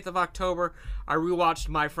 On the 8th of October, I rewatched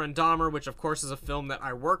My Friend Dahmer, which of course is a film that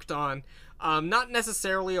I worked on. Not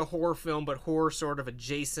necessarily a horror film, but horror sort of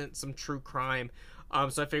adjacent, some true crime.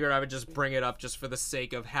 So I figured I would just bring it up just for the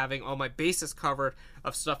sake of having all my bases covered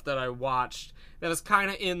of stuff that I watched that is kind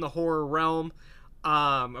of in the horror realm.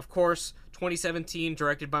 Of course, 2017,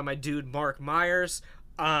 directed by my dude Mark Myers.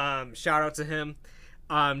 Shout out to him.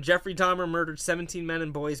 Jeffrey Dahmer murdered 17 men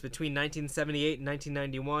and boys between 1978 and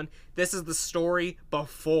 1991. This is the story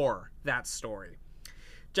before that story.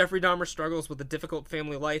 Jeffrey Dahmer struggles with a difficult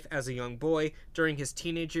family life as a young boy. During his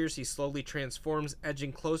teenage years, he slowly transforms,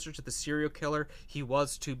 edging closer to the serial killer he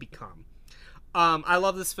was to become. I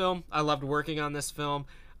love this film. I loved working on this film.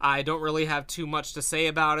 I don't really have too much to say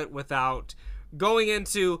about it without going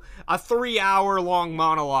into a 3-hour-long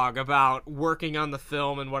monologue about working on the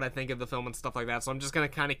film and what I think of the film and stuff like that. So I'm just going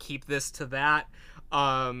to kind of keep this to that.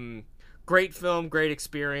 Great film, great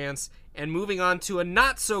experience. And moving on to a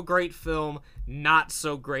not-so-great film,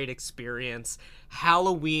 not-so-great experience,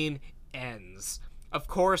 Halloween Ends. Of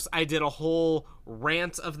course, I did a whole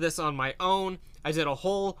rant of this on my own. I did a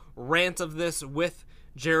whole rant of this with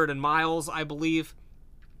Jared and Miles, I believe.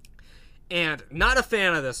 And not a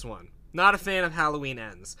fan of this one. Not a fan of Halloween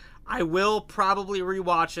Ends. I will probably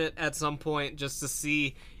rewatch it at some point just to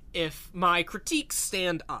see if my critiques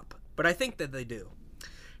stand up. But I think that they do.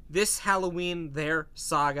 This Halloween, their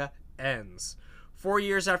saga ends. 4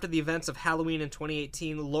 years after the events of Halloween in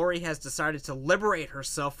 2018, Laurie has decided to liberate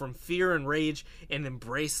herself from fear and rage and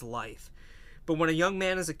embrace life. But when a young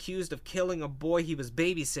man is accused of killing a boy he was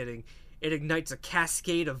babysitting, it ignites a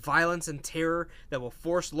cascade of violence and terror that will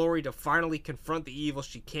force Laurie to finally confront the evil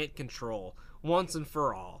she can't control, once and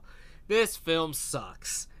for all. This film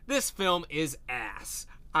sucks. This film is ass.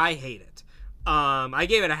 I hate it. I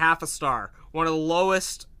gave it a half a star. One of the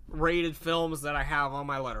lowest rated films that I have on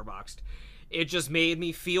my Letterboxd. It just made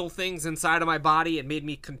me feel things inside of my body. It made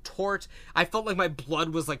me contort. I felt like my blood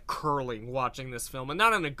was like curling watching this film, and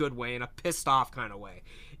not in a good way, in a pissed off kind of way.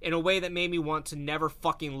 In a way that made me want to never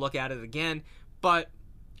fucking look at it again, but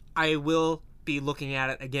I will be looking at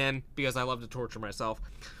it again because I love to torture myself.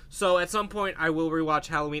 So at some point I will rewatch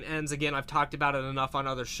Halloween Ends. Again, I've talked about it enough on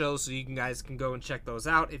other shows, so you guys can go and check those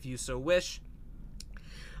out if you so wish.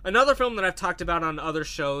 Another film that I've talked about on other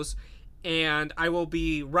shows, and I will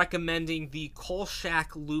be recommending the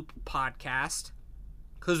Kolchak Loop podcast,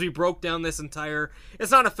 because we broke down this entire,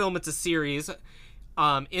 it's not a film, it's a series,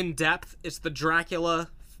 in depth. It's the Dracula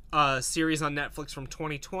series on Netflix from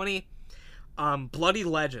 2020. Bloody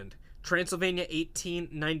Legend. Transylvania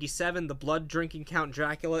 1897, the blood-drinking Count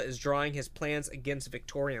Dracula is drawing his plans against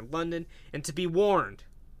Victorian London, and to be warned,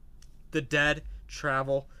 the dead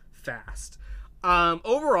travel fast.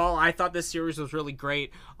 Overall, I thought this series was really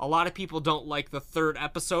great. A lot of people don't like the third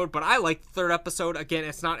episode, but I like the third episode. Again,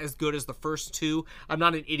 it's not as good as the first two. I'm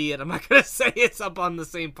not an idiot. I'm not going to say it's up on the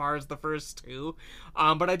same par as the first two.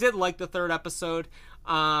 But I did like the third episode.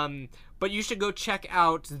 But you should go check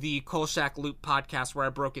out the Kolchak Loop podcast where I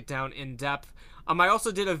broke it down in depth. I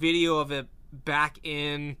also did a video of it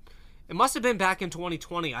it must have been back in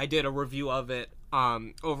 2020. I did a review of it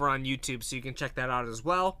over on YouTube, so you can check that out as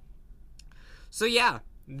well. So yeah,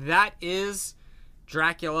 that is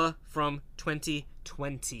Dracula from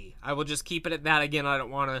 2020. I will just keep it at that. Again, I don't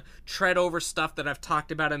want to tread over stuff that I've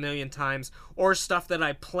talked about a million times or stuff that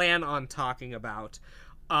I plan on talking about,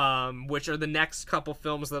 which are the next couple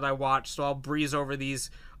films that I watched. So I'll breeze over these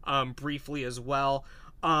briefly as well.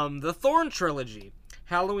 The Thorn trilogy.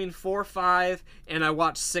 Halloween 4, 5, and I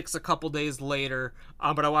watched 6 a couple days later,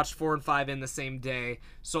 but I watched 4 and 5 in the same day.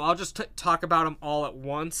 So I'll just talk about them all at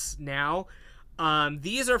once now.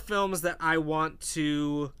 These are films that I want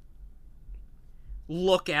to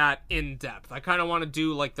look at in depth. I kind of want to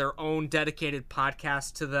do like their own dedicated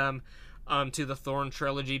podcast to them, to the Thorn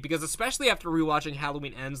trilogy, because especially after rewatching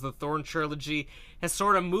Halloween Ends, the Thorn trilogy has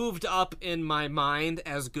sort of moved up in my mind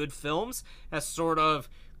as good films, has sort of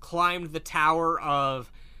climbed the tower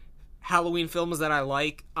of Halloween films that I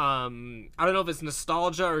like. I don't know if it's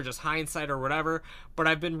nostalgia or just hindsight or whatever, but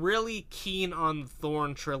I've been really keen on the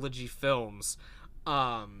Thorn trilogy films.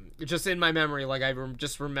 Just in my memory, like I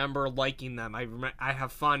just remember liking them. I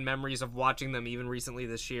have fond memories of watching them even recently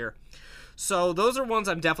this year. So those are ones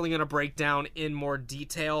I'm definitely going to break down in more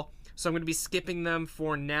detail. So I'm going to be skipping them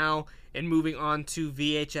for now and moving on to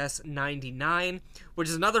VHS 99, which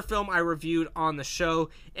is another film I reviewed on the show,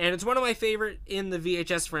 and it's one of my favorite in the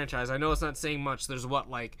VHS franchise. I know it's not saying much. There's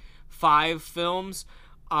like 5 films,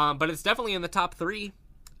 but it's definitely in the top 3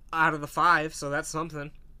 out of the 5, so that's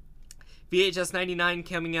something. VHS 99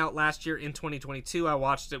 coming out last year in 2022. I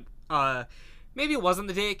watched it, maybe it wasn't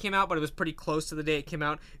the day it came out, but it was pretty close to the day it came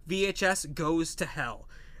out. VHS Goes to Hell.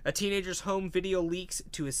 A teenager's home video leaks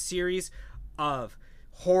to a series of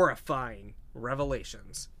horrifying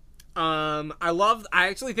revelations. I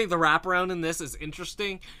actually think the wraparound in this is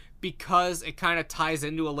interesting because it kind of ties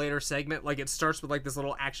into a later segment. Like, it starts with like this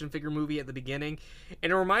little action figure movie at the beginning,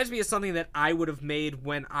 and it reminds me of something that I would have made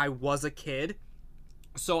when I was a kid.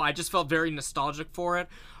 So I just felt very nostalgic for it.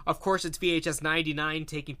 Of course, it's VHS 99,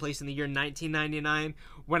 taking place in the year 1999,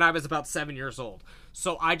 when I was about 7 years old.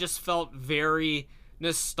 So I just felt very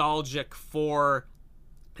nostalgic for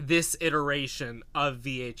this iteration of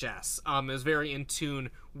VHS. It was very in tune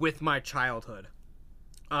with my childhood.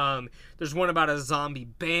 There's one about a zombie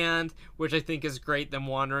band, which I think is great, them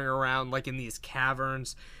wandering around like in these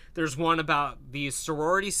caverns. There's one about these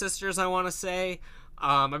sorority sisters, I want to say.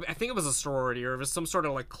 I think it was a sorority, or it was some sort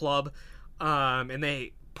of like club,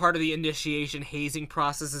 and part of the initiation hazing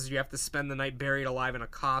process is you have to spend the night buried alive in a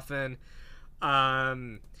coffin.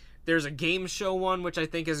 There's a game show one, which I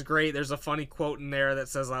think is great. There's a funny quote in there that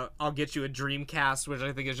says, I'll get you a Dreamcast, which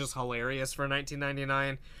I think is just hilarious for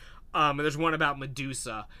 1999. And there's one about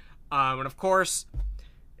Medusa. And of course,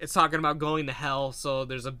 it's talking about going to hell, so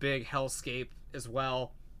there's a big hellscape as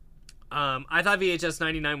well. I thought VHS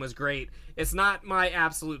 99 was great. It's not my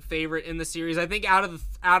absolute favorite in the series. I think out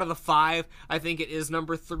of the 5, I think it is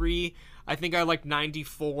number 3. I think I like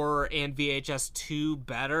 94 and VHS 2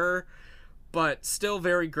 better. but still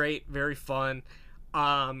very great, very fun.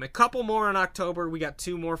 A couple more in October. We got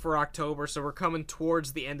 2 more for October, so we're coming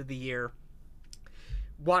towards the end of the year.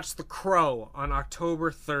 Watch The Crow on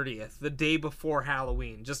October 30th, the day before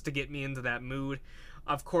Halloween, just to get me into that mood.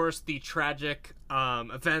 Of course, the tragic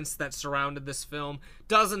events that surrounded this film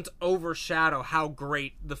doesn't overshadow how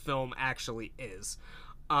great the film actually is.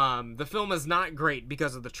 The film is not great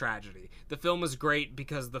because of the tragedy. The film is great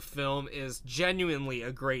because the film is genuinely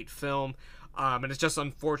a great film, and it's just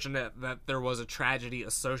unfortunate that there was a tragedy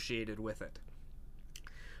associated with it.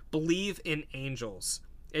 Believe in Angels.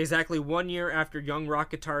 Exactly 1 year after young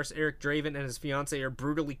rock guitarist Eric Draven and his fiancée are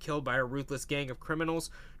brutally killed by a ruthless gang of criminals,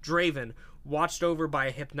 Draven, watched over by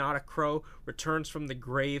a hypnotic crow, returns from the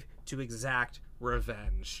grave to exact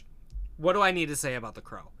revenge. What do I need to say about The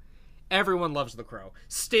Crow? Everyone loves The Crow.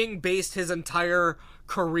 Sting based his entire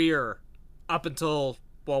career up until,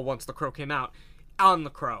 well, once The Crow came out, on The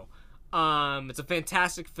Crow. It's a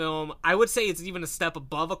fantastic film. I would say it's even a step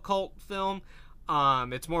above a cult film.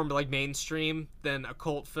 It's more like mainstream than a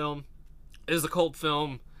cult film. It is a cult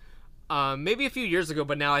film maybe a few years ago,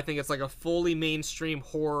 but now I think it's like a fully mainstream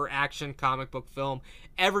horror action comic book film.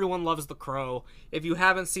 Everyone loves The Crow. If you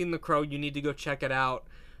haven't seen The Crow, you need to go check it out.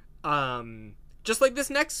 Just like this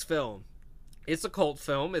next film. It's a cult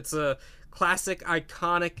film. It's a classic,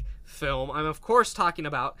 iconic film. I'm, of course, talking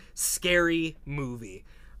about Scary Movie.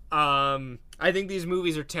 I think these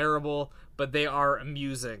movies are terrible, but they are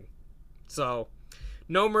amusing. So,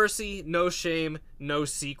 no mercy, no shame, no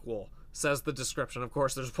sequel, says the description. Of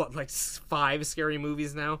course, there's, like 5 Scary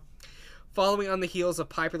Movies now? Following on the heels of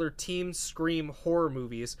popular teen scream horror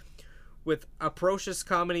movies, with atrocious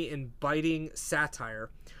comedy and biting satire,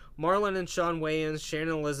 Marlon and Sean Wayans,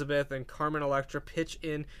 Shannon Elizabeth, and Carmen Electra pitch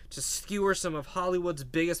in to skewer some of Hollywood's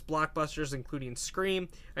biggest blockbusters, including Scream,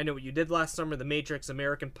 I Know What You Did Last Summer, The Matrix,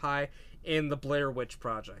 American Pie, and The Blair Witch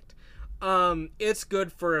Project. It's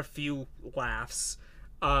good for a few laughs.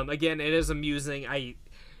 Again, it is amusing.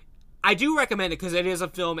 I do recommend it because it is a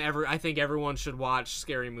film I think everyone should watch,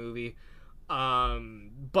 Scary Movie.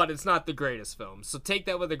 But it's not the greatest film, so take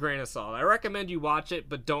that with a grain of salt. I recommend you watch it,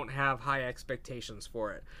 but don't have high expectations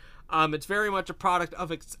for it. It's very much a product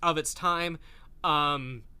of its time.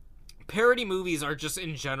 Parody movies are just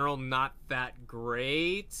in general not that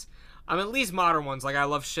great. At least modern ones. Like, I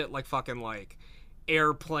love shit like fucking like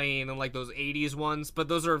Airplane and like those 80s ones, but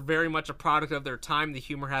those are very much a product of their time. The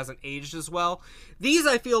humor hasn't aged as well. These,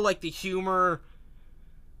 I feel like the humor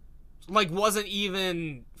like wasn't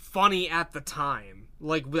even funny at the time.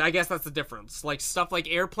 Like, I guess that's the difference. Like, stuff like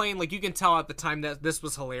Airplane, like, you can tell at the time that this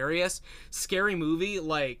was hilarious. Scary Movie,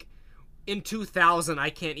 like, in 2000, I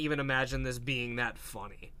can't even imagine this being that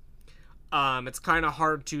funny. It's kind of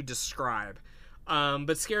hard to describe.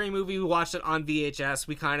 But Scary Movie, we watched it on VHS.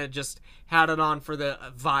 We kind of just had it on for the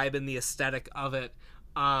vibe and the aesthetic of it.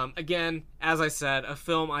 Again, as I said, a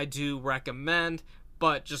film I do recommend,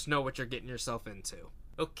 but just know what you're getting yourself into.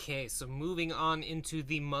 Okay, so moving on into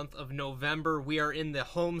the month of November, we are in the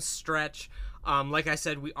home stretch. Like I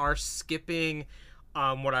said, we are skipping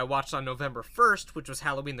what I watched on November 1st, which was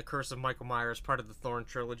Halloween, The Curse of Michael Myers, part of the Thorn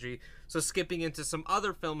trilogy. So skipping into some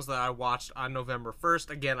other films that I watched on November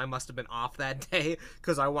 1st. Again, I must have been off that day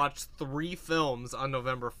because I watched 3 films on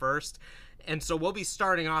November 1st. And so we'll be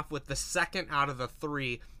starting off with the second out of the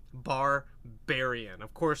 3, Barbarian.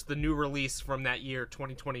 Of course, the new release from that year,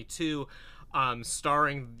 2022,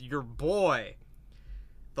 starring your boy,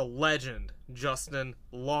 the legend, Justin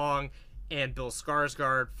Long, and Bill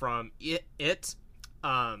Skarsgård from It.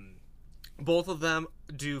 Both of them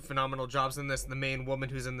do phenomenal jobs in this. The main woman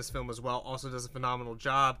who's in this film as well also does a phenomenal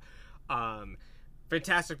job.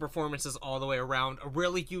 Fantastic performances all the way around. A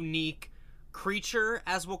really unique creature,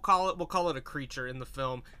 as we'll call it. We'll call it a creature in the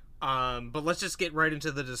film. But let's just get right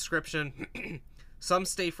into the description. Some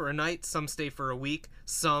stay for a night, some stay for a week,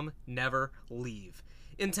 some never leave.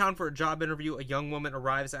 In town for a job interview, a young woman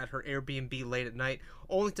arrives at her Airbnb late at night,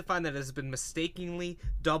 only to find that it has been mistakenly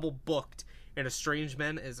double booked and a strange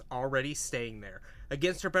man is already staying there.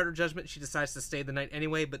 Against her better judgment, she decides to stay the night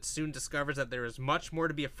anyway, but soon discovers that there is much more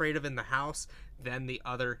to be afraid of in the house than the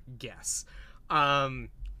other guests.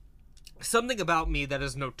 Something about me that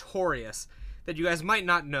is notorious that you guys might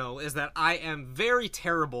not know is that I am very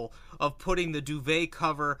terrible of putting the duvet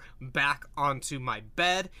cover back onto my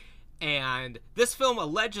bed, and this film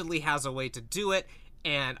allegedly has a way to do it,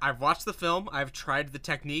 and I've watched the film, I've tried the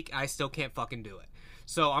technique, I still can't fucking do it.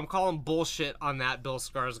 So I'm calling bullshit on that, Bill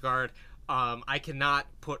Skarsgård. I cannot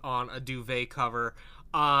put on a duvet cover.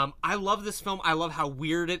 I love this film. I love how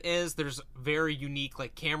weird it is. There's very unique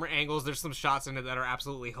like camera angles. There's some shots in it that are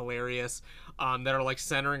absolutely hilarious, that are like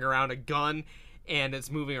centering around a gun and it's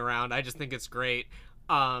moving around. I just think it's great.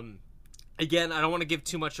 Again, I don't want to give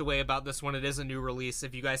too much away about this one. It is a new release.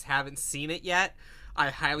 If you guys haven't seen it yet, I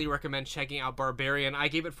highly recommend checking out Barbarian. I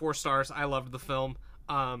gave it 4 stars. I loved the film.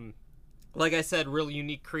 Like I said, really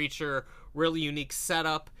unique creature, really unique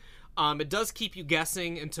setup. It does keep you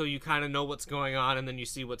guessing until you kind of know what's going on and then you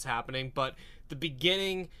see what's happening. But the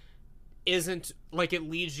beginning isn't like it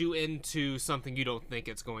leads you into something you don't think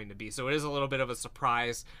it's going to be. So it is a little bit of a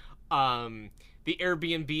surprise. The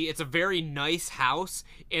Airbnb, it's a very nice house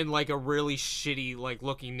in like a really shitty like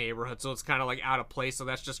looking neighborhood. So it's kind of like out of place. So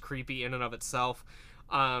that's just creepy in and of itself.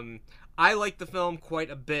 I liked the film quite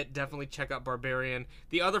a bit. Definitely check out Barbarian.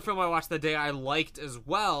 The other film I watched that day I liked as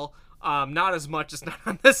well. Not as much, it's not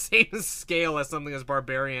on the same scale as something as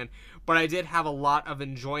Barbarian, but I did have a lot of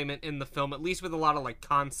enjoyment in the film, at least with a lot of like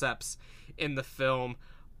concepts in the film.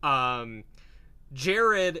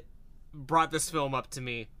 Jared brought this film up to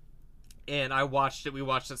me and I watched it. We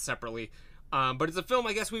watched it separately. But it's a film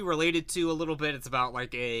I guess we related to a little bit. It's about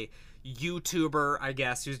like a YouTuber, I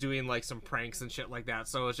guess, who's doing like some pranks and shit like that.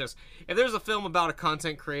 So it's just, if there's a film about a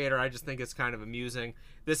content creator, I just think it's kind of amusing.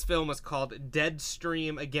 This film is called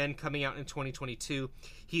Deadstream, again coming out in 2022.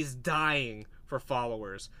 He's dying for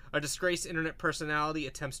followers. A disgraced internet personality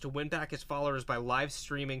attempts to win back his followers by live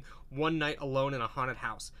streaming one night alone in a haunted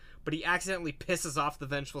house. But he accidentally pisses off the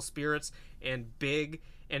vengeful spirits, and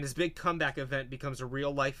his big comeback event becomes a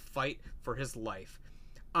real life fight for his life.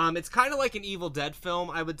 It's kind of like an Evil Dead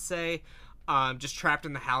film, I would say. Just trapped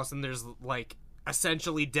in the house, and there's like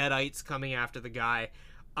essentially deadites coming after the guy.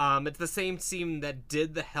 It's the same team that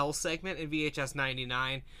did the Hell segment in VHS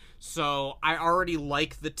 99, so I already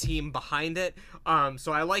like the team behind it.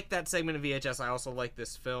 So I like that segment of VHS. I also like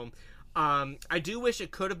this film. I do wish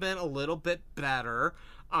it could have been a little bit better,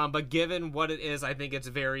 but given what it is, I think it's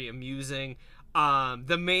very amusing.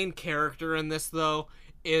 The main character in this, though,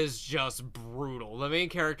 is just brutal. The main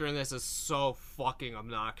character in this is so fucking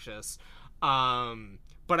obnoxious.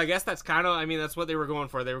 But I guess that's kind of, I mean, that's what they were going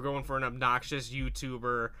for. They were going for an obnoxious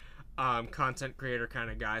YouTuber, content creator kind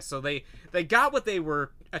of guy. So they got what they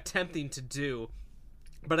were attempting to do.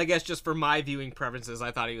 But I guess just for my viewing preferences,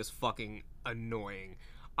 I thought he was fucking annoying.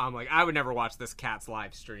 Like, I would never watch this cat's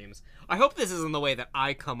live streams. I hope this isn't the way that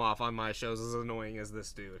I come off on my shows, as annoying as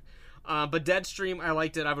this dude. But Deadstream, I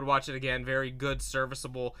liked it. I would watch it again. Very good,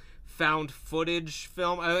 serviceable, found footage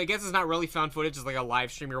film. I guess it's not really found footage. It's like a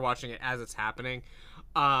live stream. You're watching it as it's happening.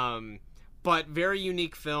 But very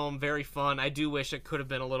unique film, very fun. I do wish it could have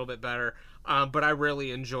been a little bit better, but I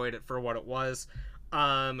really enjoyed it for what it was.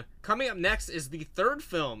 Coming up next is the third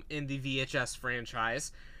film in the VHS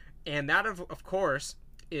franchise, and that, of course,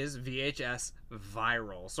 is VHS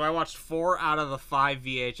Viral. So I watched 4 out of the 5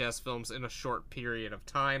 VHS films in a short period of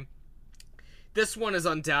time. This one is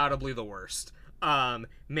undoubtedly the worst.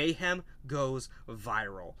 Mayhem Goes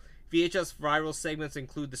Viral. VHS Viral segments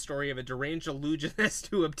include the story of a deranged illusionist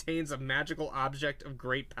who obtains a magical object of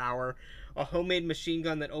great power, a homemade machine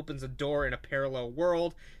gun that opens a door in a parallel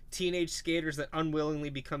world, teenage skaters that unwillingly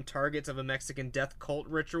become targets of a Mexican death cult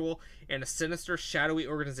ritual, and a sinister, shadowy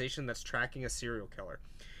organization that's tracking a serial killer.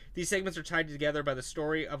 These segments are tied together by the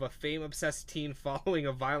story of a fame-obsessed teen following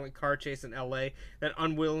a violent car chase in LA that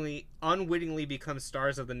unwittingly becomes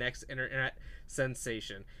stars of the next internet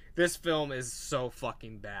sensation. This film is so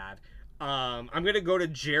fucking bad. I'm going to go to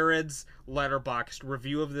Jared's Letterboxd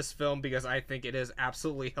review of this film because I think it is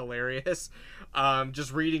absolutely hilarious.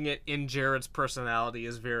 Just reading it in Jared's personality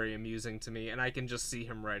is very amusing to me, and I can just see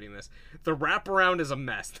him writing this. The wraparound is a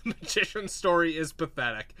mess. The magician story is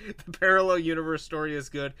pathetic. The parallel universe story is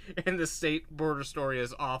good, and the state border story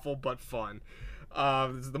is awful but fun.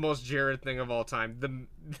 This is the most Jared thing of all time.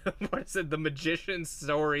 What is it? The magician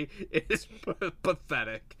story is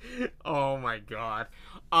pathetic. Oh my god.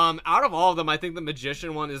 Out of all of them, I think the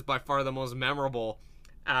magician one is by far the most memorable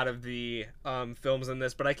out of the films in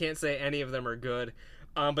this, but I can't say any of them are good.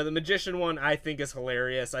 But the magician one I think is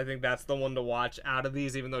hilarious. I think that's the one to watch out of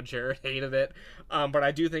these, even though Jared hated it. But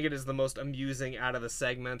I do think it is the most amusing out of the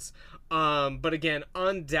segments. But again,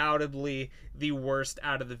 undoubtedly the worst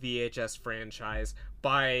out of the VHS franchise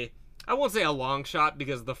by, I won't say a long shot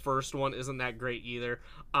because the first one isn't that great either.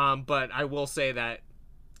 But I will say that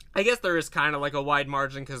I guess there is kind of like a wide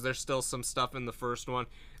margin because there's still some stuff in the first one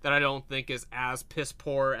that I don't think is as piss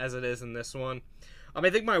poor as it is in this one. I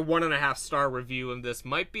think my 1.5 star review of this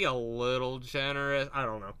might be a little generous. I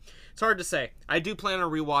don't know. It's hard to say. I do plan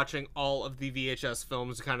on rewatching all of the VHS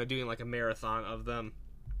films, kind of doing like a marathon of them.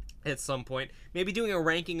 at some point. Maybe doing a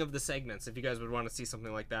ranking of the segments if you guys would want to see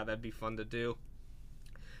something like that. That'd be fun to do.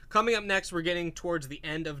 Coming up next, we're getting towards the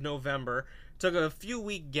end of November. Took a few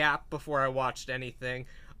week gap before I watched anything.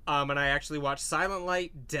 And I actually watched Silent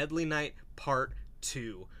Night, Deadly Night Part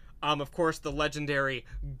 2. Of course, the legendary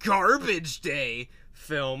Garbage Day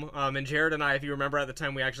film. And Jared and I, if you remember at the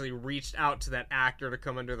time, we actually reached out to that actor to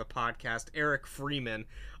come under the podcast, Eric Freeman.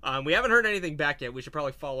 We haven't heard anything back yet. We should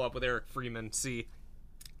probably follow up with Eric Freeman, see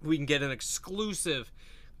if we can get an exclusive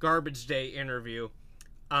Garbage Day interview.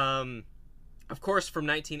 Of course, from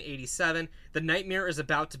 1987, the nightmare is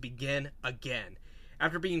about to begin again.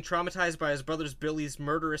 After being traumatized by his brother's Billy's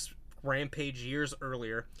murderous rampage years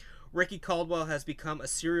earlier, Ricky Caldwell has become a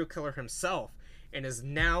serial killer himself and is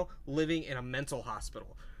now living in a mental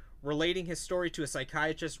hospital. Relating his story to a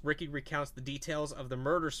psychiatrist, Ricky recounts the details of the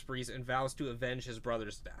murder sprees and vows to avenge his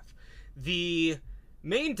brother's death. The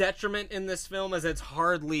main detriment in this film is it's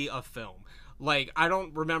hardly a film. Like, I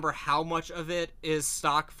don't remember how much of it is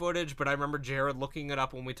stock footage, but I remember Jared looking it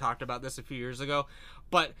up when we talked about this a few years ago.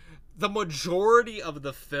 But the majority of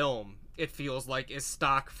the film, it feels like, is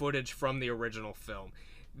stock footage from the original film.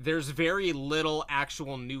 There's very little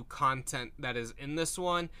actual new content that is in this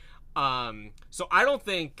one. So I don't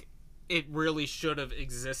think it really should have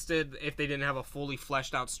existed if they didn't have a fully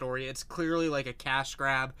fleshed out story. It's clearly like a cash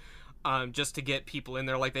grab, just to get people in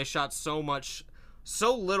there. Like, they shot so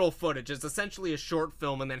little footage. It's essentially a short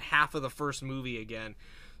film and then half of the first movie again.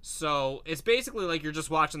 So it's basically like you're just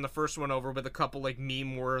watching the first one over with a couple like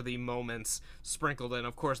meme-worthy moments sprinkled in.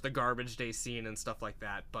 Of course, the Garbage Day scene and stuff like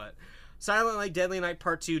that. But Silent Night, Deadly Night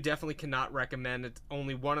Part 2 definitely cannot recommend. It's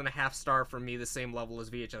only 1.5 star from me, the same level as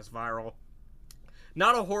VHS Viral.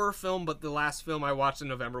 Not a horror film, but the last film I watched in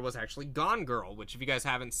November was actually Gone Girl, which if you guys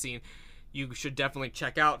haven't seen, you should definitely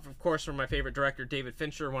check out. Of course, from my favorite director, David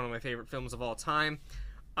Fincher, one of my favorite films of all time.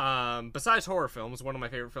 Besides horror films, one of my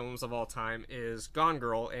favorite films of all time is Gone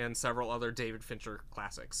Girl and several other David Fincher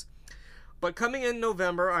classics. But coming in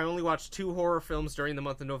November, I only watched 2 horror films during the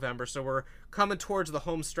month of November, so we're coming towards the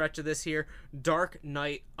home stretch of this here. Dark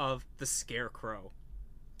Night of the Scarecrow.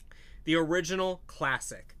 The original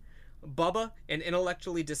classic. Bubba, an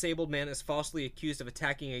intellectually disabled man, is falsely accused of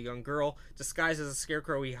attacking a young girl. Disguised as a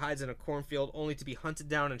scarecrow, he hides in a cornfield, only to be hunted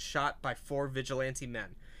down and shot by 4 vigilante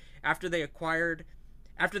men. After they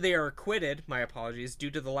are acquitted, due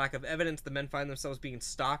to the lack of evidence, the men find themselves being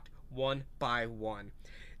stalked one by one.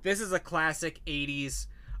 This is a classic 80s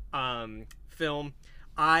film.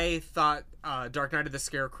 I thought Dark Night of the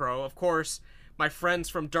Scarecrow, of course, my friends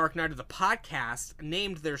from Dark Night of the Podcast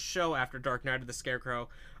named their show after Dark Night of the Scarecrow,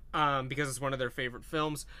 because it's one of their favorite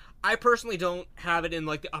films. I personally don't have it in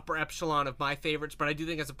like the upper echelon of my favorites, but I do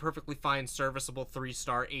think it's a perfectly fine, serviceable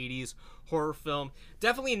 3-star 80s horror film.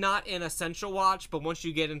 Definitely not an essential watch, but once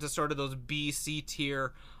you get into sort of those B, C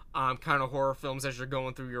tier kind of horror films as you're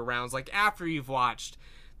going through your rounds, like after you've watched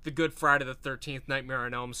The Good Friday the 13th, Nightmare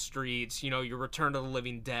on Elm Street, your Return to the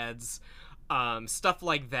Living Deads, stuff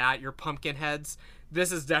like that, your Pumpkinheads,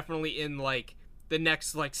 this is definitely in like the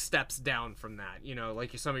next like steps down from that,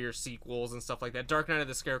 like some of your sequels and stuff like that. Dark Night of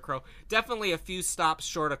the Scarecrow, definitely a few stops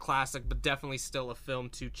short of classic, but definitely still a film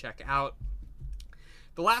to check out.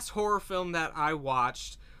 The last horror film that I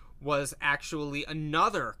watched was actually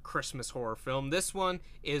another Christmas horror film. This one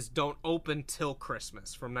is Don't Open Till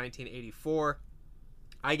Christmas from 1984.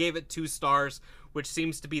 I gave it 2 stars, which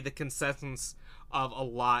seems to be the consensus of a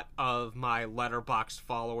lot of my Letterboxd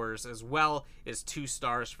followers as well, is 2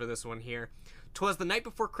 stars for this one here. 'Twas the night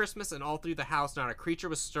before Christmas, and all through the house not a creature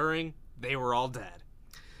was stirring. They were all dead.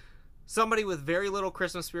 Somebody with very little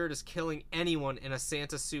Christmas spirit is killing anyone in a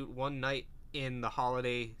Santa suit one night in the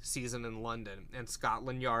holiday season in London, and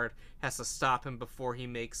Scotland Yard has to stop him before he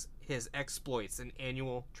makes his exploits an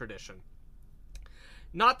annual tradition.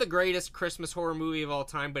 Not the greatest Christmas horror movie of all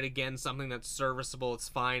time, but again, something that's serviceable. It's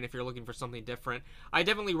fine if you're looking for something different. I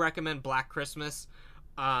definitely recommend Black Christmas.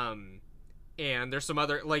 And there's some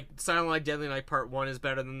other, like Silent Night, Deadly Night Part 1 is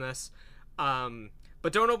better than this.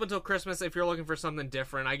 But Don't Open Till Christmas, if you're looking for something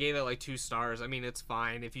different, I gave it like 2 stars. I mean, it's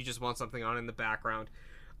fine if you just want something on in the background.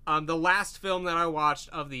 The last film that I watched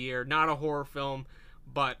of the year, not a horror film,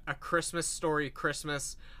 but A Christmas Story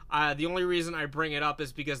Christmas. The only reason I bring it up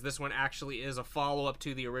is because this one actually is a follow-up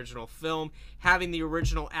to the original film, having the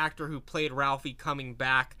original actor who played Ralphie coming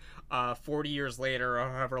back 40 years later, or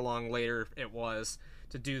however long later it was,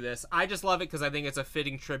 to do this. I just love it because I think it's a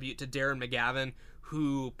fitting tribute to Darren McGavin,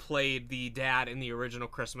 who played the dad in the original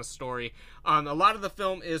Christmas Story. A lot of the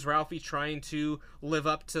film is Ralphie trying to live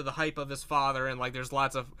up to the hype of his father, and like there's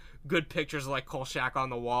lots of good pictures of like Kolchak on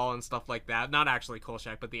the wall and stuff like that. Not actually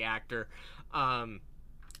Kolchak, but the actor.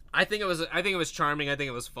 I think it was charming. I think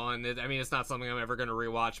it was fun. I mean, it's not something I'm ever going to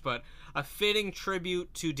rewatch, but a fitting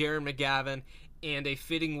tribute to Darren McGavin and a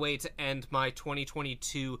fitting way to end my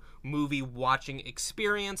 2022 movie watching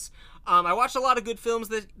experience. I watched a lot of good films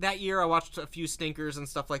that year. I watched a few stinkers and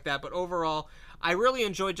stuff like that, but overall, I really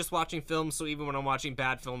enjoyed just watching films, so even when I'm watching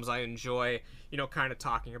bad films, I enjoy, kind of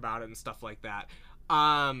talking about it and stuff like that.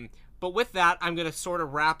 But with that, I'm going to sort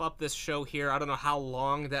of wrap up this show here. I don't know how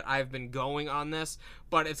long that I've been going on this,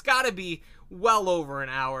 but it's got to be well over an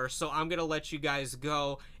hour, so I'm going to let you guys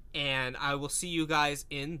go, and I will see you guys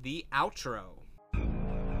in the outro.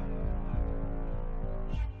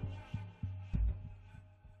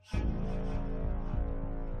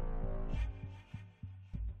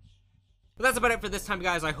 But that's about it for this time,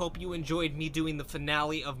 guys. I hope you enjoyed me doing the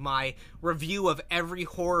finale of my review of every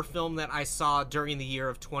horror film that I saw during the year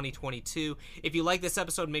of 2022. If you like this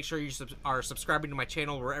episode, make sure you are subscribing to my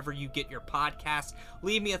channel wherever you get your podcasts.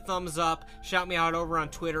 Leave me a thumbs up. Shout me out over on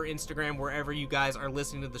Twitter, Instagram, wherever you guys are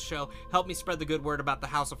listening to the show. Help me spread the good word about the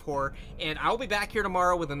House of Horror. And I'll be back here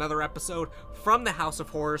tomorrow with another episode from the House of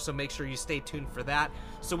Horror, so make sure you stay tuned for that.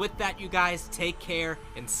 So with that, you guys, take care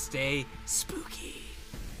and stay spooky.